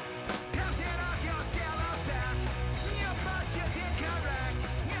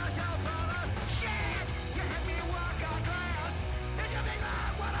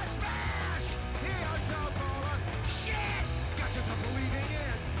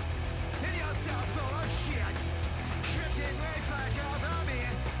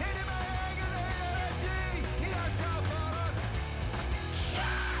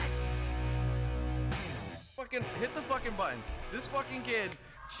 Fucking hit the fucking button. This fucking kid,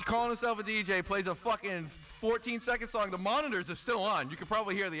 she's calling herself a DJ, plays a fucking 14-second song. The monitors are still on. You can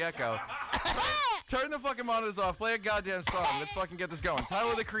probably hear the echo. Turn the fucking monitors off. Play a goddamn song. Let's fucking get this going.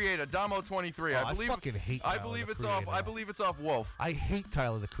 Tyler the Creator, Damo 23. I fucking hate I Tyler believe the it's off. Creator. I believe it's off Wolf. I hate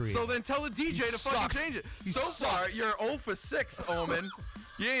Tyler the Creator. So then tell the DJ to sucks. fucking change it. He So far, sucks. you're 0 for 6, Omen.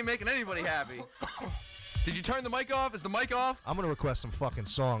 You ain't making anybody happy. Did you turn the mic off? Is the mic off? I'm gonna request some fucking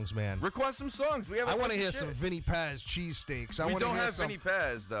songs, man. Request some songs. We have. I want to hear some Vinnie Paz cheesesteaks. We don't have some. Vinnie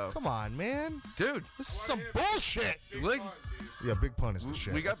Paz though. Come on, man. Dude, This is some bullshit. Like, Yeah, Big Pun is the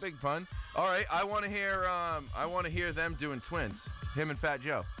shit. we got Big Pun. All right, I want to hear. I want to hear them doing Twins. Him and Fat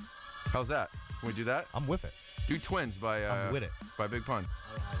Joe. How's that? Can we do that? I'm with it. Do Twins by. I'm with it. By Big Pun.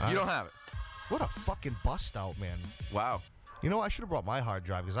 You don't have it. What a fucking bust out, man. Wow. You know, I should have brought my hard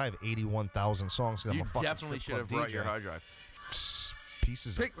drive because I have 81,000 songs. 'cause I'm You a fucking definitely strip should club have brought DJ. your hard drive. Psst,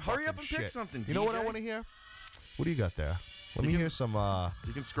 pieces Pick- of hurry up fucking and pick shit. something, You know what I DJ? want to hear? What do you got there? Let You me can- hear some.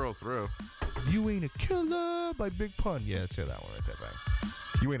 You can scroll through. You Ain't a Killer by Big Pun. Yeah, let's hear that one right there, bang.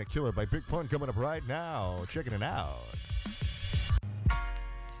 You Ain't a Killer by Big Pun coming up right now. Checking it out.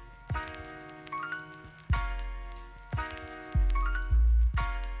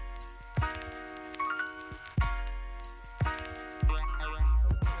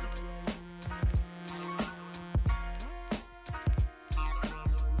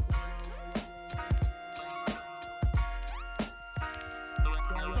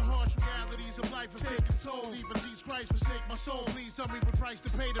 The harsh realities of life have taken toll. Even Jesus Christ forsake my soul. Please tell me what price to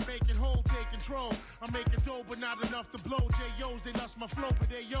pay to make it whole. Take control. I'm making dough, but not enough to blow. J.O.'s, they lost my flow, but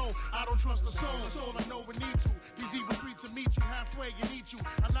they yo. I don't trust the soul. That's all I know we need to. These evil streets will meet you halfway and eat you.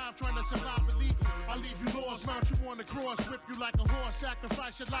 Alive trying to survive illegal. I leave you lost. Mount you on the cross. Whip you like a horse.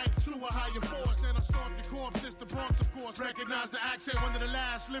 Sacrifice your life to a higher force. Then I stomp your corpse. It's the Bronx, of course. Recognize the accent. One of the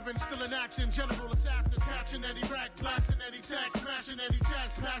last. Living still in action. General assassin. Catching any rack. Blasting any text. Smashing any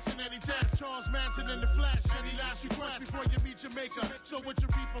chest. Passing any test. Charles Manson in the flesh. Any last request before you meet your maker. So with your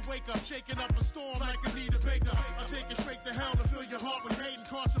reaper, wake up. Shaking up a storm like Anita Baker. I take it straight to hell to fill your heart with hate.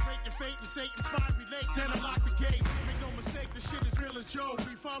 Incarcerate your fate in Satan's fiery lake. Then I lock the gate. Make no mistake, the shit is real as Joe.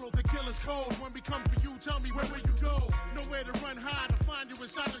 We follow the killer's code. When we come for you, tell me where will you go? Nowhere to run high to find you in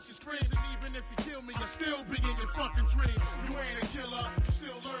silence your screams. And even if you kill me, I'll still be in your fucking dreams. You ain't a killer, you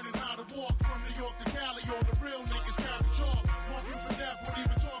still learning how to walk. From New York to Cali, all the real niggas carry chalk. Mark you for death, won't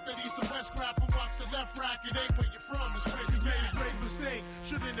even talk that east to west crap. From watch the left rack, it ain't where you're from, it's where you made a grave mistake.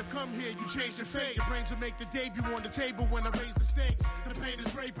 Shouldn't have come here, you changed your fate. Your brains will make the debut on the table when I raise the stakes. The pain is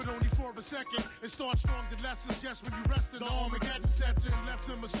great, but only for a second. It starts strong, the lessons just when you rest in the Armageddon sets in. Left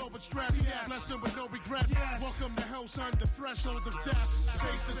them a sober stress, blessed them with no regrets. Welcome to hell, son, the threshold of death.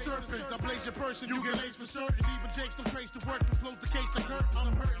 Face the serpent, I blaze your person, you get laced for certain. Even takes no trace to work from close the case to curtains.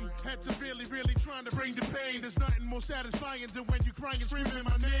 I'm hurting, head severely, really trying to bring the pain. There's nothing more satisfying than when you crying, screaming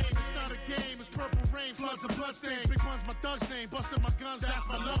my name. It's not a game, it's purple rain, floods of bloodstains. Big Pun's my thug's name, busting my guns, that's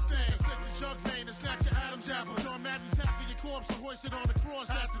my love thing. Slip the jug vein and snatch your Adam's apple. John Madden tackle your corpse to hoist it on the cross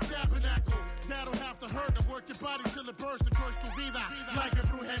at the tabernacle. That'll have to hurt to work your body till it bursts and curse through vida. Like a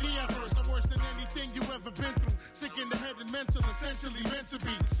brujeria verse, I'm worse than anything you ever been through. Sick in the head and mental, essentially meant to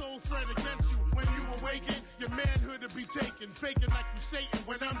be. Soul threat against you. When you awaken, your manhood will be taken. Faking like you Satan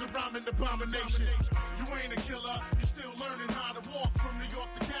when I'm the rhyming abomination. You ain't a killer, you still learning how to walk. From New York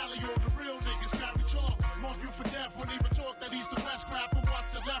to Cali, all the real niggas carry chalk. Mark you for death, won't even talk that east to west crap. From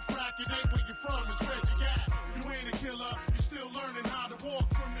watch the left rack, it ain't where you're from, it's where you at. You ain't a killer, you still learning how to walk.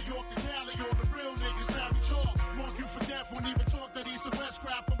 From New York to Cali, all the real niggas carry chalk. Mark you for death, won't even talk that east to west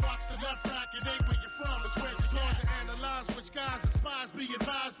crap. From watch the left rack, it ain't where you're from, it's where you at. It's hard to analyze which guys and spies be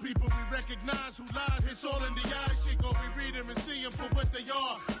advised. People we recognize who lies. It's all in the eyes. Chico, we read them and see them for what they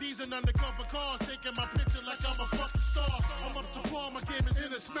are. These are undercover cars, taking my picture like I'm a fucking star. I'm up to par, my game is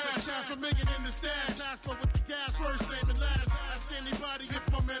in a smash. Half a million in the stash. Jasper with the gas, first name and last. Ask anybody if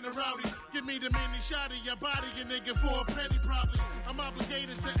my men are rowdy. Give me the mini shotty, I body a nigga for a penny probably. I'm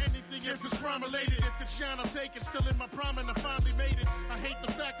obligated to anything if it's crime related. If it's shine, I'll take it. Still in my prime and I finally made it. I hate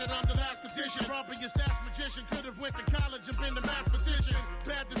the fact that I'm the last edition. Robbing your stats magician. Could have went to college and been a mathematician.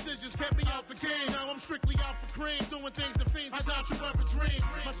 Bad decisions kept me out the game. Now I'm strictly out for cream. Doing things to fiends I doubt you ever dreamed.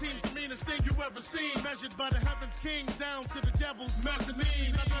 My team's the meanest thing you ever seen. Measured by the heavens kings down to the devil's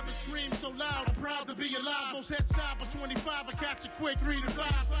mezzanine. I never screamed so loud. I'm proud to be alive. Most heads die by 25. I catch it quick 3 to 5.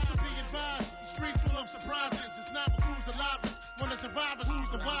 So be advised. The streets full of surprises. It's not who's the livest. When the survivors, who's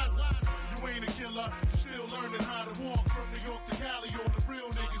the wisest? You ain't a killer. You still learning how to walk. From New York to Cali, all the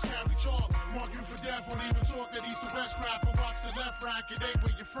real niggas carry chalk. Mark you for death. Won't even talk that east to west crap. And watch the left rack. It ain't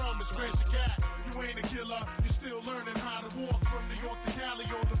where you're from. It's where's your gap. You ain't a killer. You still learning how to walk. From New York to Cali,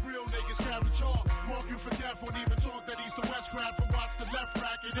 all the real niggas carry chalk. Mark you for death. Won't even talk that east to west crap. And watch the left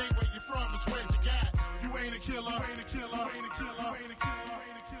rack. It ain't where you're from. It's where's your gap. You ain't a killer. You ain't a killer. You ain't a killer. You ain't a killer. You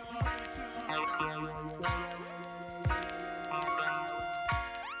ain't a killer. You ain't a killer.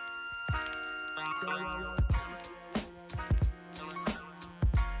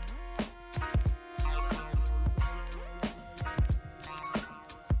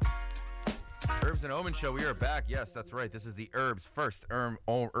 Herbs and Omen Show. We are back. Yes, that's right. This is the Herbs first.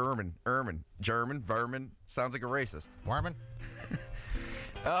 German, vermin. Sounds like a racist. Warman?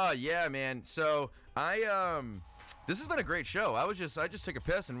 Yeah, man. So this has been a great show. I just took a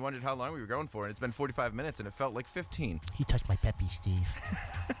piss and wondered how long we were going for, and it's been 45 minutes, and it felt like 15. He touched my peppy, Steve.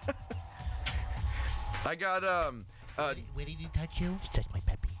 I got Where did he touch you? He touched my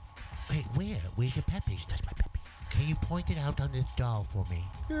peppy. Wait, where? Where's your peppy? He touched my peppy. Can you point it out on this doll for me?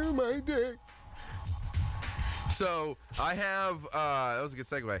 Oh, my dick. So I have that was a good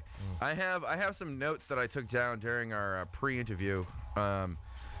segue. I have some notes that I took down during our pre-interview.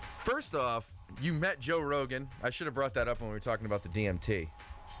 First off, you met Joe Rogan. I should have brought that up when we were talking about the DMT.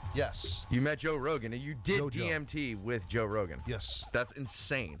 Yes. You met Joe Rogan, and you did Jojo. DMT with Joe Rogan. Yes. That's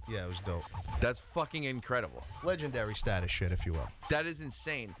insane. Yeah, it was dope. That's fucking incredible. Legendary status shit, if you will. That is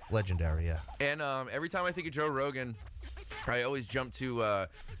insane. Legendary, yeah. And every time I think of Joe Rogan, I always jump to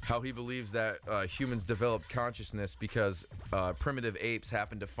how he believes that humans developed consciousness because primitive apes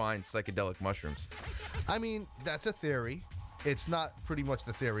happened to find psychedelic mushrooms. I mean, that's a theory. It's not pretty much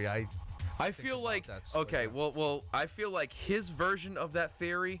the theory I feel like I feel like his version of that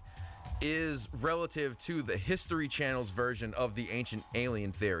theory is relative to the History Channel's version of the ancient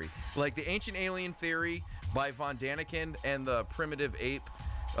alien theory. Like the ancient alien theory by Von Daniken and the primitive ape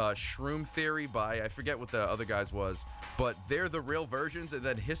shroom theory by I forget what the other guy's was, but they're the real versions. And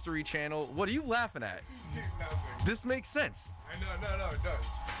then History Channel. What are you laughing at? Nothing. This makes sense. No, it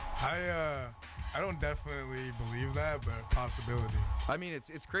does. I don't definitely believe that, but possibility. I mean,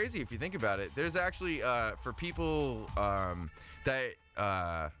 it's crazy if you think about it. There's actually for people that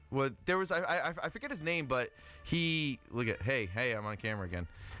there was I forget his name, but he hey I'm on camera again.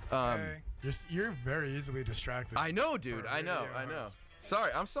 You're very easily distracted. I know, dude. I know.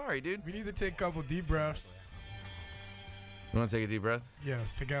 I'm sorry, dude. We need to take a couple deep breaths. You want to take a deep breath?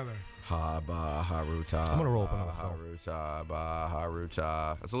 Yes, together. Haba Haruta. I'm gonna roll up another phone. Haruta ba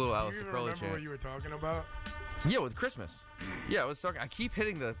Haruta. That's a little Alice Do you Crowley remember chant. what you were talking about? Yeah, with Christmas. Yeah, I was talking. I keep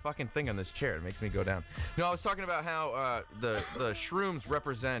hitting the fucking thing on this chair. It makes me go down. No, I was talking about how the shrooms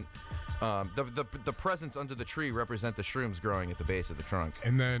represent the presents under the tree represent the shrooms growing at the base of the trunk.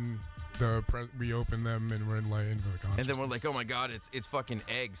 And then we open them and we're enlightened with consciousness. And then we're like, oh my god, it's fucking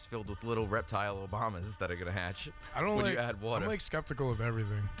eggs filled with little reptile Obamas that are gonna hatch. You add water. I'm like skeptical of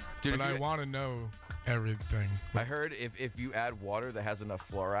everything, Dude, but I want to know everything. I heard if you add water that has enough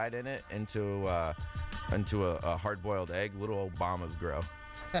fluoride in it into a hard-boiled egg, little Obamas grow.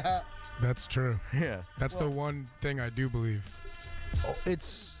 That's true. Yeah. That's the one thing I do believe. Oh,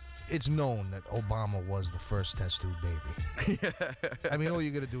 it's known that Obama was the first test tube baby. I mean, all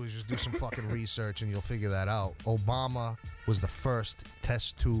you gotta do is just do some fucking research and you'll figure that out. Obama was the first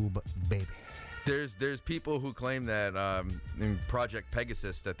test tube baby. There's people who claim that in Project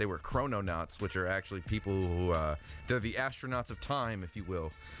Pegasus that they were chrononauts, which are actually people who they're the astronauts of time, if you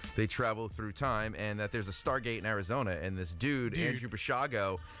will. They travel through time, and that there's a Stargate in Arizona, and this dude Andrew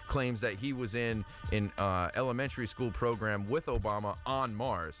Bashago claims that he was in an elementary school program with Obama on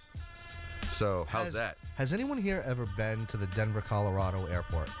Mars. So how's that? Has anyone here ever been to the Denver, Colorado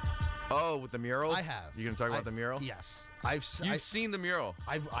airport? Oh, with the mural? I have. You gonna talk about the mural? Yes. You've seen the mural.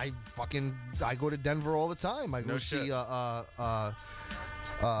 I go to Denver all the time. I go No see shit.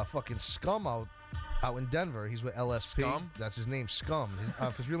 fucking Scum out in Denver. He's with LSP. Scum? That's his name, Scum.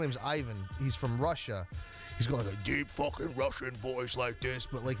 His real name's Ivan. He's from Russia. He's got like a deep fucking Russian voice like this,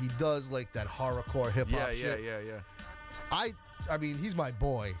 but like he does like that horrorcore hip hop shit. Yeah. I mean, he's my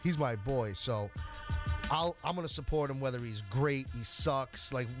boy. He's my boy. So I'm gonna support him whether he's great, he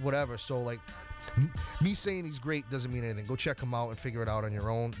sucks, like whatever. So like me saying he's great doesn't mean anything. Go check him out and figure it out on your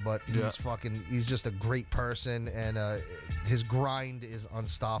own. But he's just a great person, and his grind is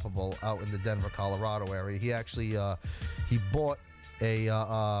unstoppable out in the Denver, Colorado area. He actually he bought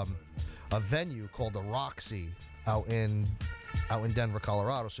a venue called the Roxy out in Denver,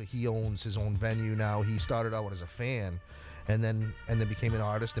 Colorado. So he owns his own venue now. He started out as a fan, and then became an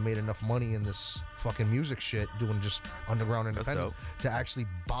artist and made enough money in this fucking music shit, doing just underground independent, to actually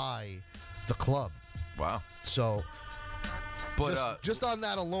buy the club. Wow. So but just on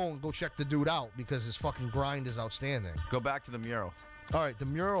that alone, go check the dude out because his fucking grind is outstanding. Go back to the mural. All right, the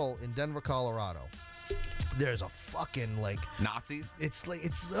mural in Denver, Colorado. There's a fucking like Nazis. It's like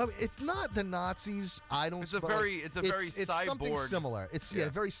it's not the Nazis. I don't. It's a very cyborg. Something similar. It's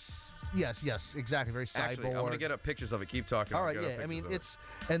very. Yes, exactly. Very cyborg. Actually, I'm gonna get up pictures of it. Keep talking. All right, yeah. I mean,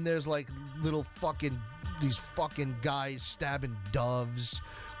 and there's like little fucking these fucking guys stabbing doves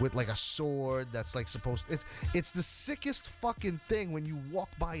with like a sword that's like supposed to, it's the sickest fucking thing when you walk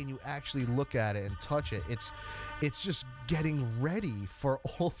by and you actually look at it and touch it. It's just getting ready for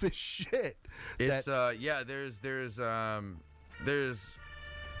all this shit. It's there's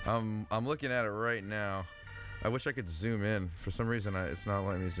I'm looking at it right now. I wish I could zoom in. For some reason, it's not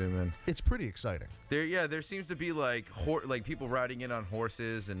letting me zoom in. It's pretty exciting. There seems to be like people riding in on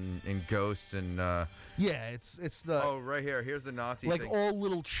horses and ghosts and. It's the. Oh, right here. Here's the Nazi. Like thing. all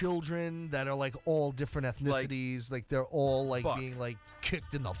little children that are like all different ethnicities. Like they're all like being like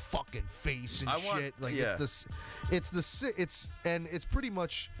kicked in the fucking face and shit. Like it's pretty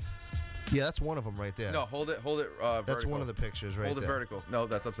much. Yeah, that's one of them right there. No, hold it. Vertical. That's one of the pictures right there. Hold it vertical. No,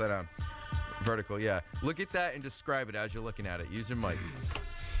 that's upside down. Vertical, yeah. Look at that and describe it as you're looking at it. Use your mic.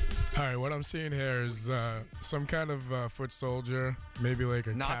 All right, what I'm seeing here is some kind of foot soldier, maybe like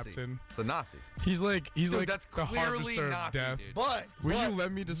a Nazi. captain. It's a Nazi. He's like that's the clearly harvester Nazi, of death. dude. But Will you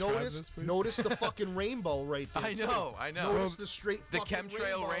let me describe this, please? Notice the fucking rainbow right there. I know. Notice the straight The fucking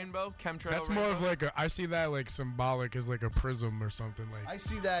chemtrail rainbow. That's more of like I see that like symbolic as like a prism or something like. I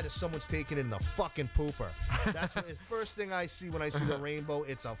see that as someone's taking it in the fucking pooper. That's the first thing I see when I see the rainbow.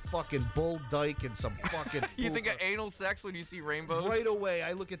 It's a fucking bull dyke and some fucking You think of pooper. anal sex when you see rainbows? Right away,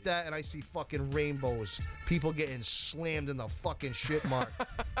 I look at that and I see fucking rainbows. People getting slammed in the fucking shit mark.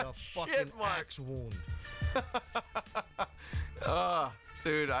 The fucking axe wound.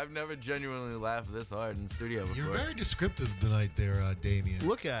 Dude, I've never genuinely laughed this hard in the studio before. You're very descriptive tonight there, Damian.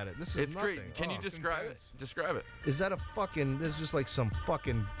 Look at it. This is It's nothing. great. Can you describe it? Describe it. Is that a fucking? This is just like some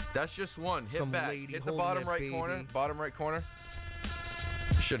fucking. That's just one. Hit Some back. lady Hit the holding bottom that right corner. baby. Bottom right corner.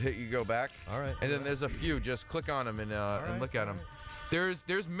 Should hit you go back. All right. And then there's a few. Just click on them and look at them.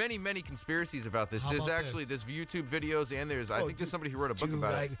 There's many conspiracies about this. How There's about actually this? there's YouTube videos and I think there's somebody who wrote a book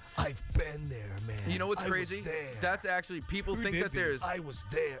about it. I've been there, man. You know what's I was crazy? there. That's actually people Who think did that there's I was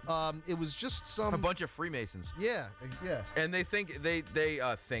there. It was just some a bunch of Freemasons. Yeah. And they think they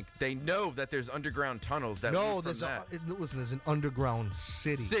know that there's underground tunnels that No, lead from there's that. listen. There's an underground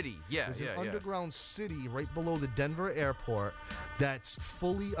city. There's an underground city right below the Denver airport that's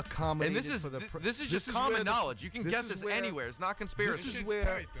fully accommodated. And this is just common knowledge. You can get this anywhere. It's not conspiracy. This is Shit's where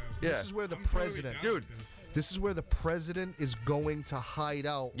tight, though. this is where the I'm totally president, down Dude, with this. This is where the president is going to hide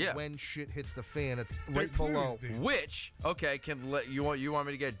out when shit hits the fan. Right below. clues, dude. Which you want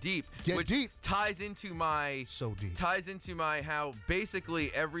me to get deep? Get which deep. ties into my how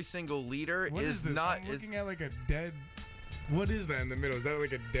basically every single leader What is this? not I'm looking at like a dead. What is that in the middle? Is that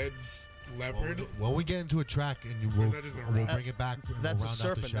like a dead leopard? When we get into a track and Or is that just a we'll rat? bring it back. And That's we'll a round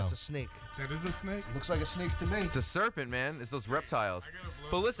out the serpent. show. That's a snake. That is a snake. Looks like a snake to me. It's a serpent, man. It's those reptiles. I gotta blow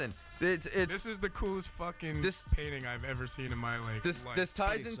But it. listen, it's This is the coolest fucking painting I've ever seen in my life. This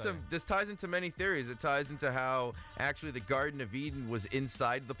ties into many theories. It ties into how actually the Garden of Eden was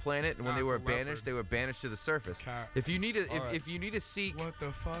inside the planet, and when they it's were a leopard. banished, they were banished to the surface. Cat. If you need to seek, What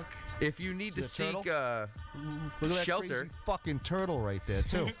the fuck? if you need to Is it a seek Look at that shelter, crazy fucking turtle right there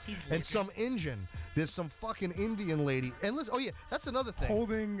too. He's And looking some Indian. There's some fucking Indian lady. And listen, oh yeah, that's another thing.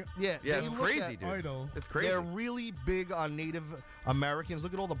 Holding Yeah, they it's look crazy, at- dude. idol. It's crazy. They're really big on Native Americans.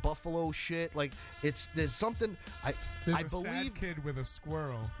 Look at all the buffalo shit. Like there's something There's I a sad believe kid with a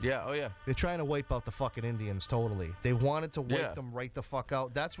squirrel. Yeah, oh yeah. they're trying to wipe out the fucking Indians totally. They wanted to wipe Yeah. them right the fuck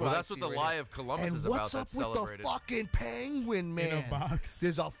out. That's what Well, I that's what see the right lie now. of Columbus and is about. what's up That's with celebrated. the fucking penguin, man? In a box.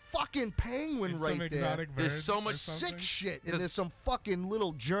 There's a fucking penguin In right some there. exotic bird There's so or much something. Sick shit. And Does- there's some fucking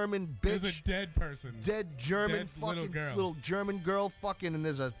little German bitch. There's a dead person. dead German Dead fucking little girl. German girl fucking, and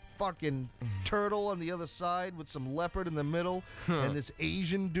there's a fucking turtle on the other side with some leopard in the middle, and this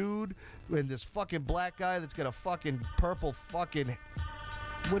Asian dude, and this fucking black guy that's got a fucking purple fucking.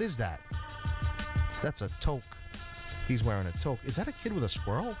 What is that? That's a toque. He's wearing a toque. Is that a kid with a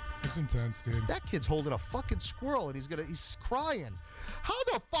squirrel? It's intense, dude. That kid's holding a fucking squirrel, and he's crying. How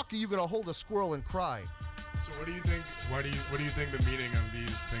the fuck are you gonna hold a squirrel and cry? So what do you think? What do you think the meaning of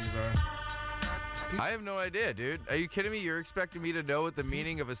these things are? I have no idea, dude. Are you kidding me? You're expecting me to know what the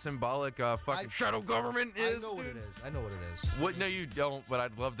meaning of a symbolic fucking shadow government is? I know what it is. I know what it is. What? No, you don't. But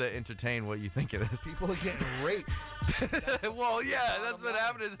I'd love to entertain what you think it is. People are getting raped. Well, yeah, that's what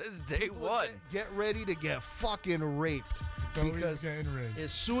happened. Is day People are one. Get ready to get fucking raped. It's always Because getting raped.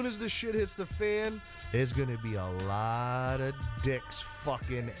 as soon as the shit hits the fan, there's gonna be a lot of dicks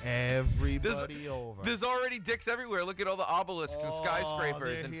fucking everybody over. There's already dicks everywhere. Look at all the obelisks and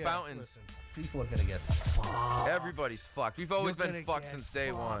skyscrapers they're and here. fountains. Listen, people are gonna get fucked. Everybody's fucked. We've always You're been gonna fucked get since day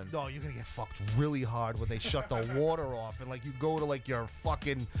fucked. one. No, you're gonna get fucked really hard when they shut the water off, and like you go to like your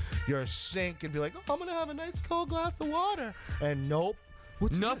sink and be like, oh, I'm gonna have a nice cold glass of water, and nope.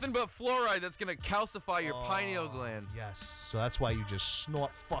 What's Nothing this? but fluoride that's gonna calcify your pineal gland. Yes, so that's why you just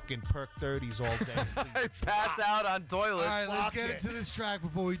snort fucking perk 30s all day. Pass out on toilets. All right, let's Fuck get it. into this track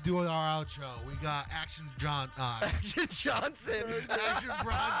before we do our outro. We got Action Action Johnson. Action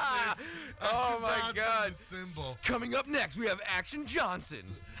Bronson. Oh my Bronson, God. the symbol. Coming up next, we have Action Johnson.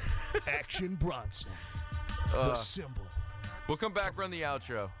 Action Bronson, the symbol. We'll come back, run the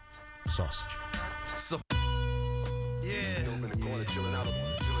outro. Sausage. So. Yeah.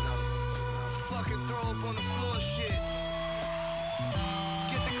 Fucking throw up on the floor shit.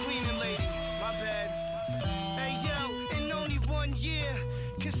 Get the cleaning lady, my bad. Hey yo, in only 1 year,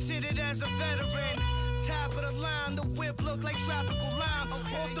 considered as a veteran. Top of the line, the whip look like tropical lime.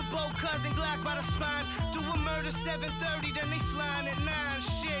 Off the boat, cousin Glock by the spine. Do a murder 7:30, then they flying at 9.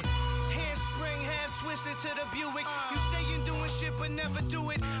 Shit. Handspring, half twisted to the Buick. You say you're doing shit, but never do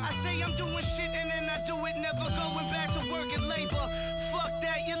it. I say I'm doing shit, and then I do it. Never going back to work and labor. Fuck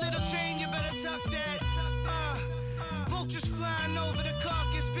that, your little chain, you better tuck that. Vultures flying over the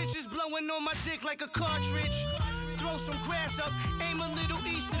carcass. Bitches blowing on my dick like a cartridge. Throw some grass up, aim a little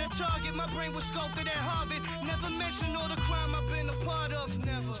east of the target. My brain was sculpted at Harvard. Never mention all the crime I've been a part of.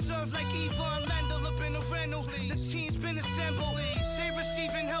 Never served like Yvonne Lendl up in a rental. The team's been assembled. They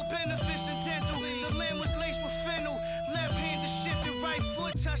receiving health benefits and dental. The land was laced with fennel. Left hand to shift and right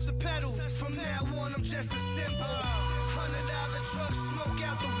foot touch the pedal. From now on, I'm just a symbol. $100 truck, smoke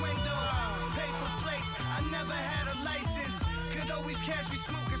out the window. Paper plates, I never had a license. Could always catch me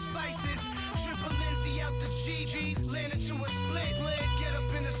smoking spices. Triple Lindsay out the GG, land into a split. Get up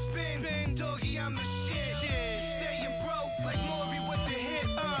in a spin, doggy, I'm the shit. Staying broke like Maury with the hit.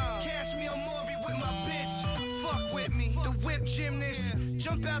 Catch me on Maury with my bitch. Fuck with me, the whip gymnast.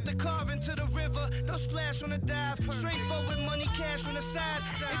 Jump out the car into the river, no splash on the dive. Straightforward money, cash on the side.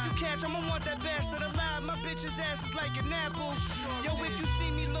 If you catch, I'ma want that bastard alive. My bitch's ass is like an apple. Yo, if you see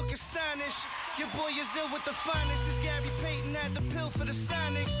me look astonished, your boy is ill with the finest. Is Gary Payton had the pill for the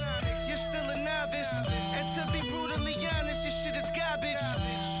Sonics. You're still a novice, and to be brutally honest, your shit is garbage.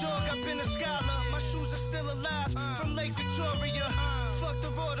 Dog, I've been a scholar, my shoes are still alive. From Lake Victoria, fuck the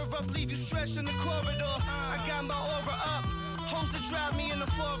order up, leave you stretched in the corridor. I got my aura up. Hoes that drive me in a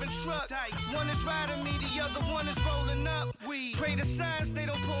foreign truck. One is riding me, the other one is rolling up. Pray the signs, they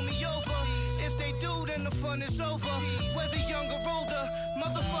don't pull me over. If they do, then the fun is over. Whether young or older,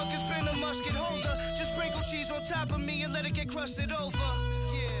 motherfuckers been a musket holder. Just sprinkle cheese on top of me and let it get crusted over.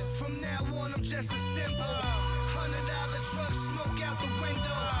 Yeah, from now on, I'm just a symbol. $100 truck, smoke out the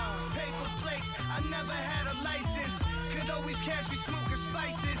window. Paper plates, I never had a license. Could always catch me smoking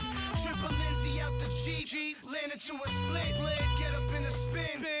spices. Triple Lindsay out the GG, land into a split. Get up in a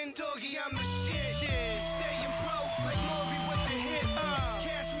spin, doggy, I'm the shit. Staying broke like Maury with the hit.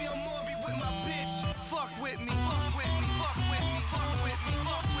 Catch me on Maury with my bitch. Fuck with me, fuck with me, fuck with me, fuck with me,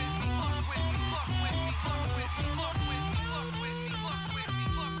 fuck with me, fuck with me, fuck with me, fuck with me, fuck with me, fuck with me, fuck with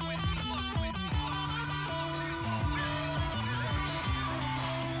me, fuck with me, fuck with me,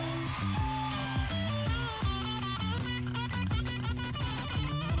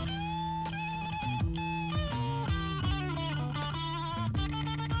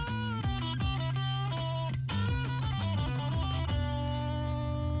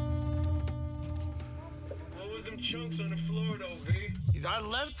 chunks on the floor, though, V. I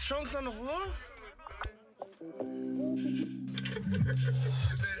left chunks on the floor?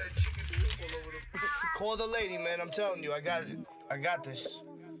 Call the lady, man. I'm telling you, I got it. I got this.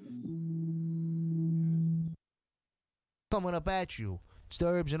 Coming up at you. It's the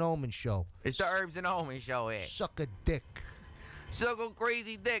Herbs and Omen Show. It's the Herbs and Omen Show here. Suck a dick. Suck a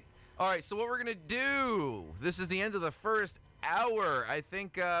crazy dick. All right, so what we're going to do, this is the end of the first hour. I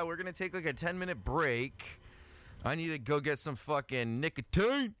think we're going to take like a 10-minute break. I need to go get some fucking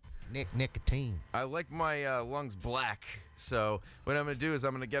nicotine. Nicotine. I like my lungs black, so what I'm going to do is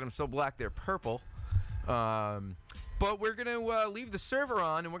I'm going to get them so black they're purple. But we're going to leave the server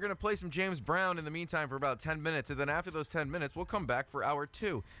on, and we're going to play some James Brown in the meantime for about 10 minutes. And then after those 10 minutes, we'll come back for hour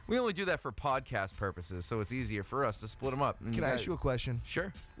 2. We only do that for podcast purposes, so it's easier for us to split them up. Can I ask you a question? Sure.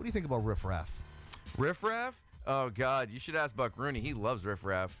 What do you think about Riff Raff? Riff Raff? Oh, God. You should ask Buck Rooney. He loves Riff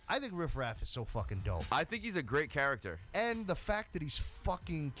Raff. I think Riff Raff is so fucking dope. I think he's a great character. And the fact that he's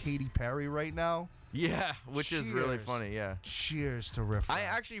fucking Katy Perry right now. Yeah, which is really funny, yeah. Cheers to Riff Raff. I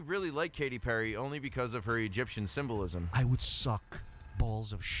actually really like Katy Perry only because of her Egyptian symbolism. I would suck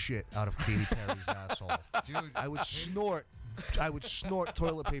balls of shit out of Katy Perry's asshole. Dude, I would snort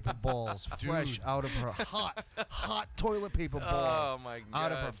toilet paper balls fresh out of her hot toilet paper balls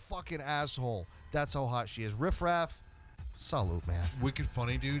out of her fucking asshole. That's how hot she is. Riff Raff, salute, man. Wicked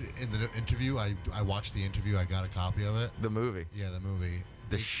funny, dude. In the interview, I watched the interview. I got a copy of it. The movie. Yeah, the movie.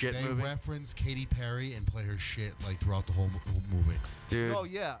 The shit movie? They reference Katy Perry and play her shit like throughout the whole movie. Dude. Oh,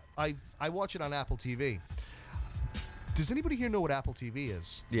 yeah. I watch it on Apple TV. Does anybody here know what Apple TV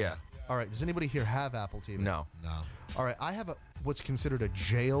is? Yeah. All right. Does anybody here have Apple TV? No. All right. I have what's considered a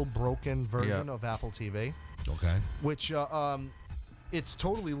jailbroken version of Apple TV. Okay. Which it's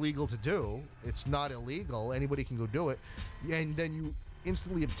totally legal to do. It's not illegal. Anybody can go do it. And then you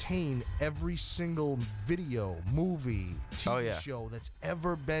instantly obtain every single video, movie, TV show that's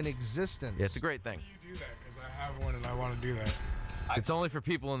ever been in existence. Yeah, it's a great thing. How do you do that? Because I have one and I want to do that. It's only for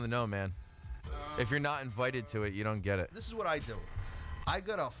people in the know, man. If you're not invited to it, you don't get it. This is what I do. I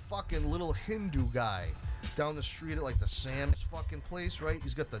got a fucking little Hindu guy down the street at like the Sam's fucking place, right?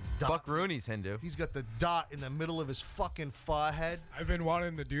 He's got the dot. Buck Rooney's Hindu. He's got the dot in the middle of his fucking forehead. I've been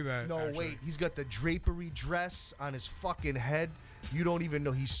wanting to do that. No, actually. wait. He's got the drapery dress on his fucking head. You don't even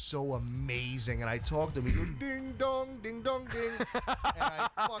know he's so amazing. And I talk to him. He goes, ding dong, ding dong, ding. And I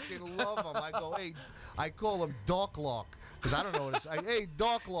fucking love him. I go, hey, I call him Doc Lock because I don't know what it's. Hey,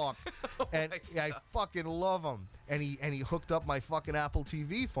 Doc Lock, and I fucking love him. And he hooked up my fucking Apple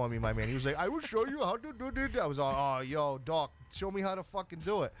TV for me, my man. He was like, I will show you how to do this. I was like, oh, yo, Doc, show me how to fucking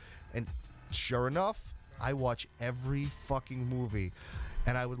do it. And sure enough, I watch every fucking movie,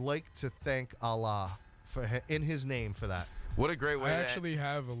 and I would like to thank Allah in His name for that. What a great way. I actually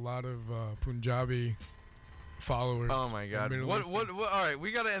have a lot of Punjabi followers. Oh my God! What? All right,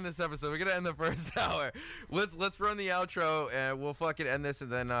 we gotta end this episode. We gotta end the first hour. Let's run the outro and we'll fucking end this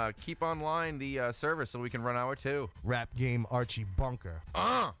and then keep online the service so we can run hour 2. Rap game Archie Bunker.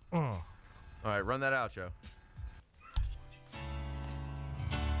 All right, run that outro.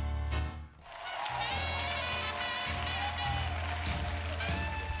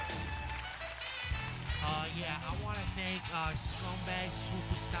 Yeah, I want to thank Scumbag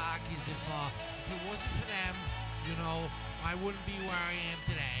Superstar, because if it wasn't for them, you know, I wouldn't be where I am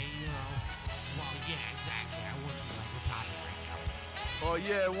today, you know. Well, yeah, exactly. I wouldn't be retarded right now. Oh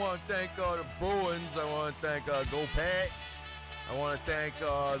yeah, I want to thank the Bruins. I want to thank Go Pats. I want to thank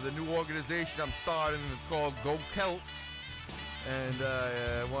the new organization I'm starting. It's called Go Celts. And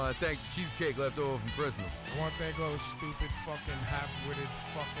I want to thank the cheesecake left over from Christmas. I want to thank all the stupid fucking half-witted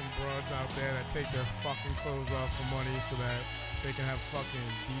fucking broads out there that take their fucking clothes off for money so that they can have fucking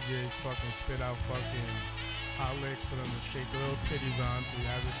DJs fucking spit out fucking hot licks for them to shake their little titties on. So we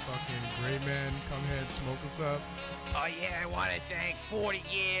have this fucking gray man come here and smoke us up. Oh yeah, I want to thank 40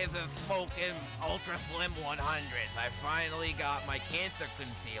 years of smoking Ultra Slim 100s. I finally got my cancer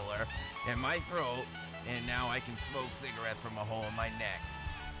concealer in my throat, and now I can smoke cigarettes from a hole in my neck.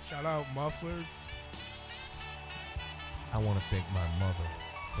 Shout out Mufflers. I want to thank my mother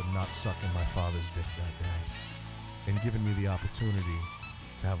for not sucking my father's dick that day and giving me the opportunity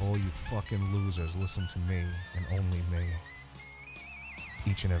to have all you fucking losers listen to me and only me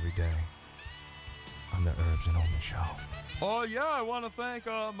each and every day on the Herbs and Omen Show. Oh yeah, I want to thank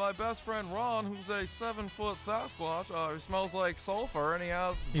my best friend Ron, who's a 7-foot Sasquatch. He smells like sulfur and he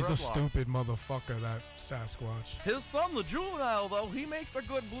has He's a dreadlocks. stupid motherfucker, that Sasquatch. His son, the juvenile, though, he makes a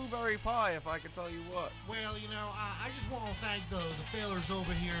good blueberry pie, if I can tell you what. Well, you know, I just want to thank the failers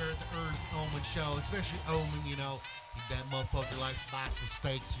over here at the Earth Omen Show, especially Omen, you know. That motherfucker likes to buy some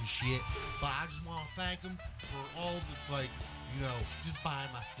steaks and shit. But I just want to thank him for all the, like, you know, just buying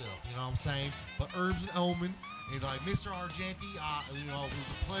my stuff. You know what I'm saying? But Herbs and Omen, and like Mr. Argenti, you know, it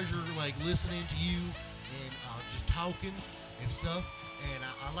was a pleasure, like, listening to you and just talking and stuff. And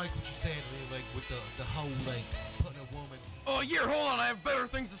I like what you said, like, with the whole, like, putting a woman. Oh, yeah, hold on. I have better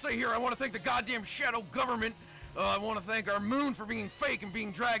things to say here. I want to thank the goddamn shadow government. I want to thank our moon for being fake and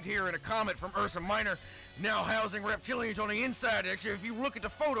being dragged here in a comet from Ursa Minor, now housing reptilians on the inside. Actually, if you look at the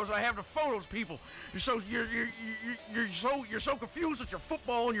photos, I have the photos, people. You're so confused with your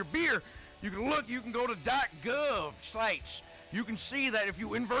football and your beer. You can look. You can go to .gov sites. You can see that if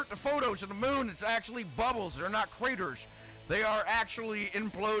you invert the photos of the moon, it's actually bubbles. They're not craters. They are actually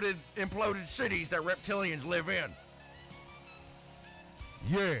imploded cities that reptilians live in.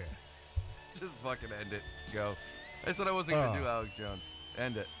 Yeah. Just fucking end it. Go. I said I wasn't going to do Alex Jones.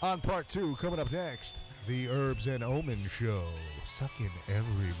 End it. On part 2, coming up next, the Herbs and Omen Show. Sucking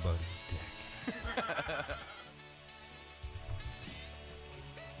everybody's dick.